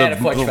add a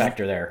fudge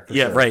factor there.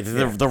 Sure. Right.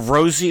 The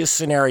rosiest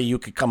scenario you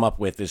could come up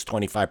with is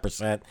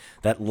 25%.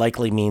 That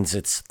likely means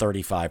it's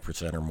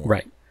 35% or more.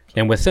 Right.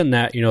 And within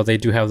that, they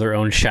do have their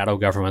own shadow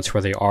governments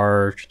where they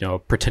are,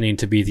 pretending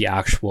to be the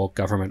actual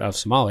government of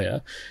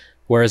Somalia.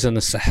 Whereas in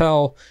the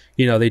Sahel,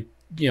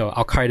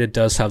 Al-Qaeda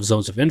does have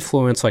zones of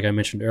influence, like I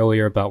mentioned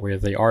earlier, about where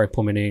they are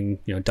implementing,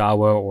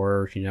 Dawa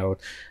or,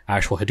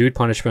 actual Hudud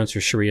punishments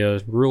or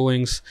Sharia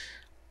rulings.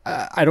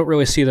 I don't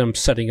really see them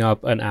setting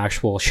up an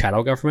actual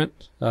shadow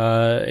government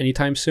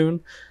anytime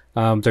soon.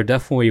 They're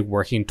definitely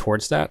working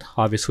towards that,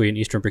 obviously in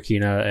eastern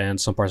Burkina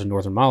and some parts of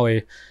northern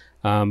Mali.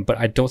 But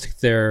I don't think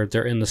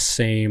they're in the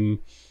same,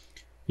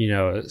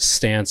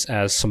 stance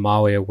as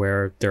Somalia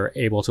where they're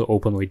able to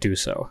openly do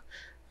so.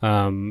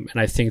 And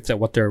I think that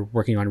what they're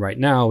working on right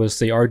now is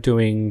they are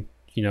doing,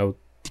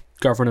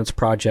 governance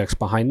projects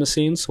behind the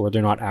scenes where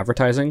they're not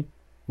advertising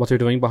what they're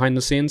doing behind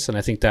the scenes. And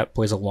I think that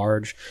plays a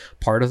large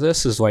part of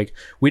this is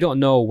we don't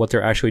know what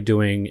they're actually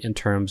doing in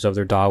terms of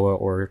their Dawa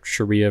or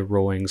Sharia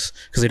rulings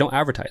because they don't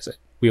advertise it.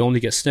 We only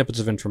get snippets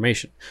of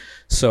information.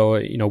 So,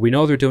 we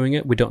know they're doing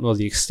it. We don't know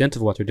the extent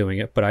of what they're doing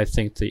it, but I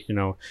think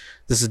that,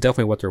 this is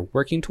definitely what they're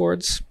working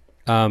towards,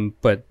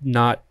 but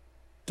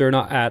they're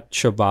not at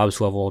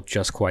Shabab's level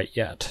just quite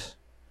yet.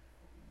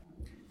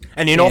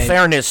 And in all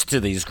fairness to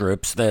these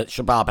groups, that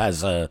Shabab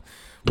has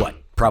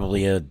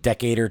probably a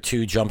decade or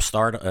two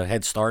a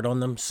head start on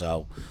them.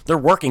 So they're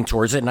working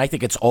towards it. And I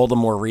think it's all the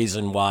more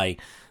reason why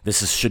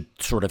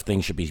sort of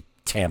thing should be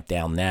tamped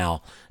down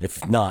now.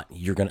 If not,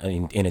 you're going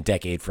to, in a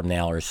decade from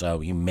now or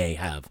so, you may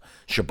have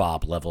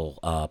Shabab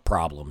level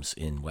problems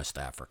in West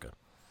Africa.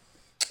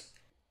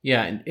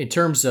 Yeah. In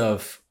terms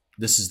of,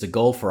 this is the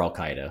goal for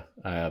Al-Qaeda.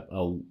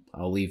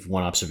 I'll leave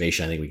one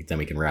observation. I think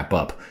we can wrap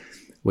up,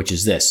 which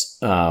is this.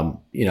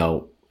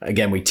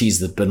 Again, we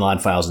teased the Bin Laden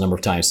files a number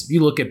of times. If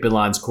you look at Bin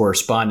Laden's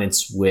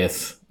correspondence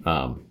with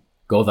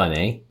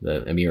Ghodane,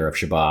 the emir of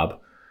Shabab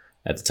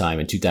at the time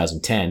in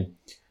 2010,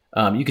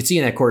 you can see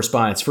in that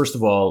correspondence, first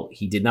of all,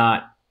 he did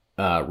not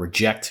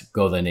reject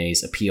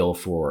Ghodane's appeal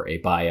for a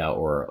baya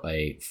or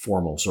a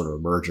formal sort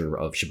of merger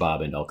of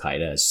Shabab and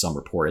Al-Qaeda, as some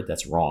reported.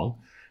 That's wrong.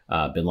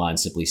 Bin Laden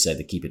simply said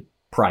to keep it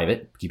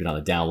private, keep it on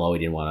the down low. He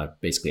didn't want to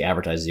basically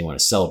advertise it. He didn't want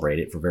to celebrate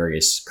it for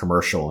various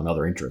commercial and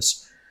other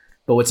interests.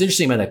 But what's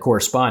interesting about that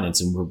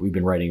correspondence, and we've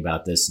been writing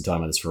about this and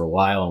talking about this for a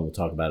while, and we'll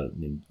talk about it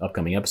in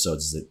upcoming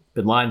episodes, is that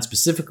Bin Laden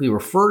specifically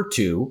referred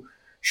to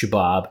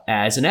Shabab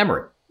as an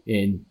emirate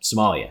in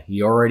Somalia.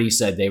 He already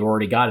said they've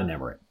already got an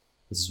emirate.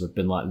 This is what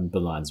Bin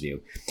Laden's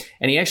view.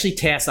 And he actually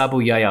tasked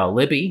Abu Yahya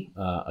al-Libi,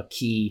 a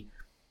key,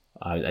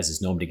 as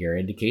his nom de guerre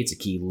indicates, a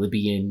key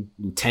Libyan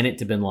lieutenant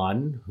to Bin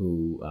Laden,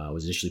 who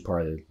was initially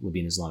part of the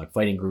Libyan Islamic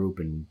Fighting Group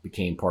and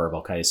became part of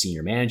Al-Qaeda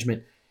senior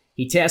management.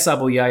 He tasked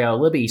Abu Yahya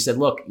al-Libi. He said,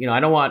 look, I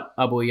don't want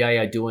Abu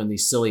Yahya doing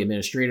these silly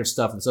administrative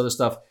stuff and this other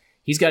stuff.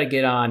 He's got to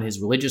get on his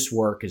religious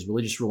work, his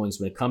religious rulings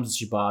when it comes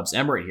to Shabab's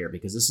emirate here,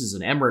 because this is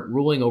an emirate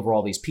ruling over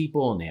all these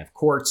people, and they have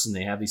courts, and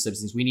they have these types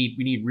of things. We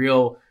need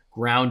real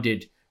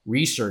grounded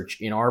research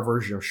in our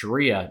version of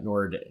Sharia in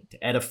order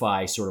to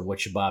edify sort of what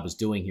Shabab is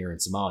doing here in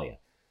Somalia.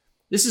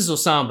 This is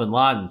Osama bin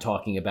Laden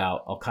talking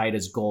about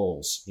Al-Qaeda's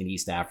goals in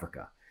East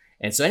Africa.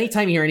 And so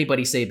anytime you hear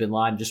anybody say bin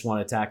Laden just want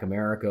to attack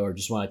America or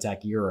just want to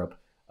attack Europe,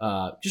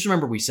 just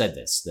remember we said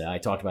this, that I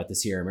talked about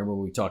this here. Remember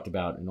we talked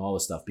about and all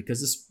this stuff, because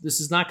this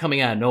is not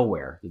coming out of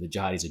nowhere that the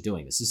jihadis are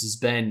doing this. This has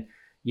been,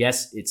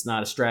 yes, it's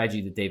not a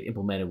strategy that they've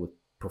implemented with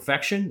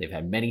perfection. They've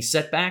had many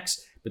setbacks,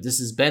 but this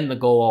has been the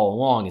goal all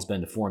along, has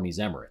been to form these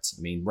emirates.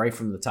 I mean, right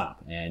from the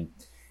top. And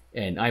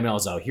Ayman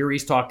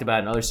al-Zawahiri's talked about,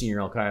 and other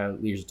senior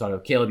al-Qaeda leaders have talked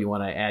about. Caleb, you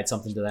want to add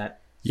something to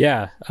that?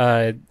 Yeah,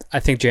 I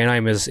think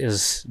JNIM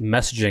is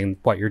messaging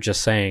what you're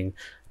just saying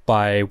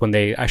by when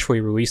they actually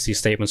release these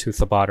statements through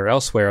Thabat or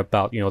elsewhere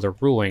about, their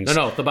rulings.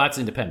 No, Thabat's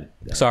independent.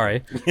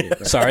 Sorry.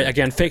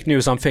 Again, fake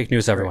news on fake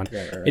news, everyone.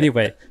 Right.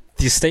 Anyway,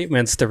 these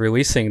statements they're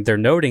releasing, they're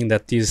noting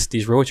that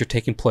these rulings are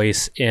taking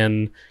place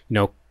in,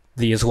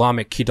 the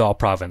Islamic Kidal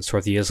province,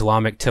 or the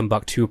Islamic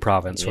Timbuktu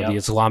province, or the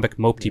Islamic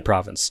Mopti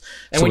province.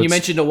 And so when you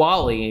mentioned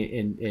Wali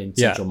in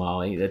central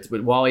Mali, that's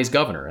what Wali's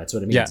governor. That's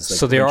what it means. Yeah,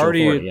 so they're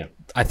already.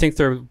 I think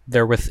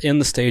they're within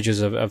the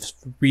stages of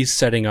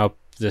resetting up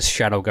this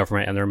shadow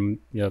government,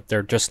 and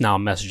they're just now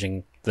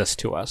messaging this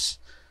to us.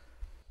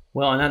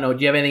 Well, on that note,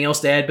 do you have anything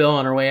else to add, Bill,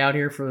 on our way out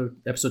here for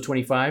episode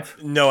 25?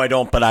 No, I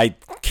don't, but I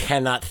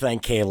cannot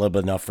thank Caleb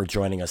enough for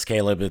joining us.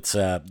 Caleb,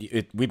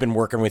 we've been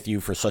working with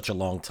you for such a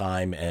long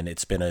time, and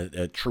it's been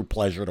a true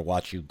pleasure to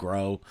watch you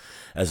grow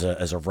as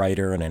a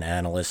writer and an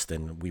analyst,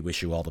 and we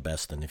wish you all the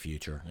best in the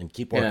future. And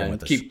keep working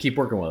with us. Keep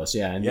working with us,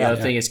 yeah. And the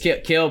other thing is,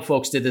 Caleb,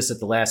 folks, did this at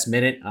the last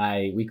minute.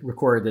 We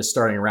recorded this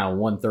starting around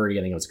 1:30.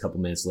 I think I was a couple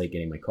minutes late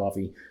getting my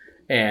coffee.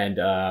 And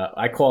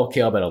I called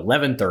Caleb at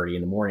 11:30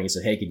 in the morning and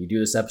said, hey, can you do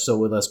this episode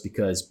with us?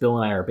 Because Bill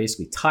and I are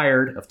basically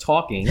tired of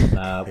talking.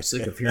 We're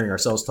sick of hearing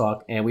ourselves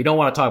talk. And we don't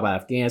want to talk about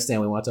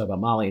Afghanistan. We want to talk about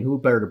Mali. And who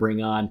better to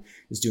bring on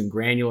is doing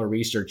granular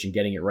research and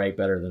getting it right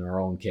better than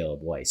our own Caleb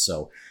Weiss.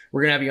 So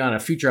we're going to have you on a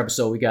future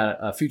episode. We got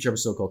a future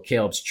episode called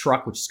Caleb's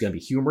Truck, which is going to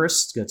be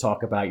humorous. It's going to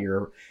talk about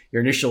your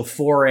initial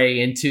foray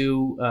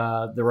into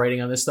the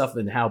writing on this stuff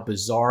and how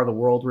bizarre the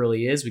world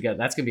really is.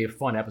 That's going to be a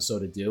fun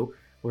episode to do.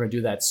 We're going to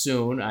do that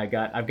soon. I've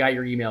got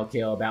your email,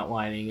 Caleb,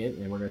 outlining it,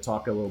 and we're going to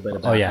talk a little bit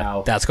about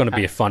how... that's going to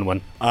be a fun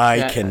one.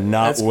 I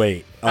cannot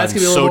wait. I'm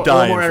so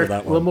dying for that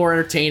one. A little more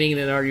entertaining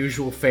than our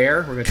usual fare.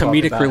 We're going to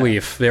Comedic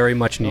relief, very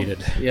much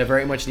needed. Yeah,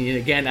 very much needed.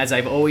 Again, as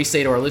I've always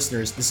say to our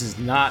listeners, this is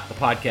not a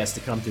podcast to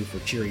come to for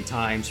cheery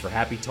times, for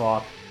happy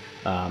talk.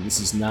 This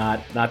is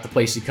not the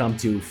place to come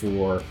to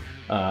for...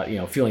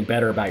 feeling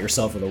better about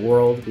yourself or the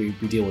world. We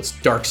deal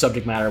with dark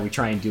subject matter. We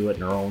try and do it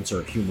in our own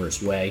sort of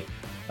humorous way.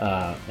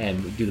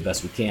 And do the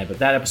best we can. But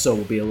that episode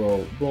will be a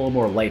little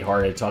more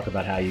lighthearted, talk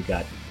about how you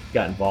got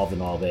involved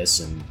in all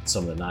this and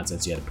some of the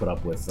nonsense you had to put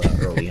up with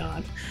early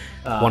on.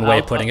 One way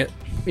of putting it.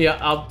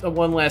 Yeah,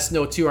 one last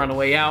note too on the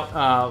way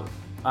out.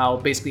 I'll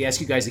basically ask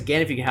you guys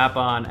again if you can hop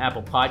on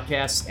Apple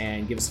Podcasts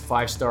and give us a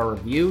 5-star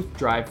review.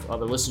 Drive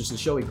other listeners to the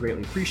show. We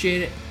greatly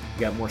appreciate it.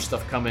 We got more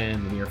stuff coming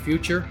in the near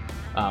future.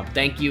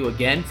 Thank you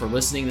again for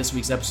listening to this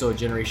week's episode of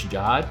Generation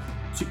Jihad.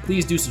 So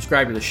please do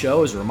subscribe to the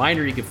show. As a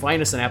reminder, you can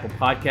find us on Apple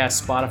Podcasts,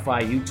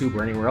 Spotify, YouTube,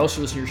 or anywhere else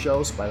you listen to your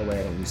shows. By the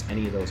way, I don't use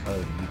any of those other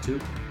than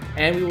YouTube.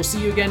 And we will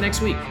see you again next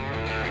week.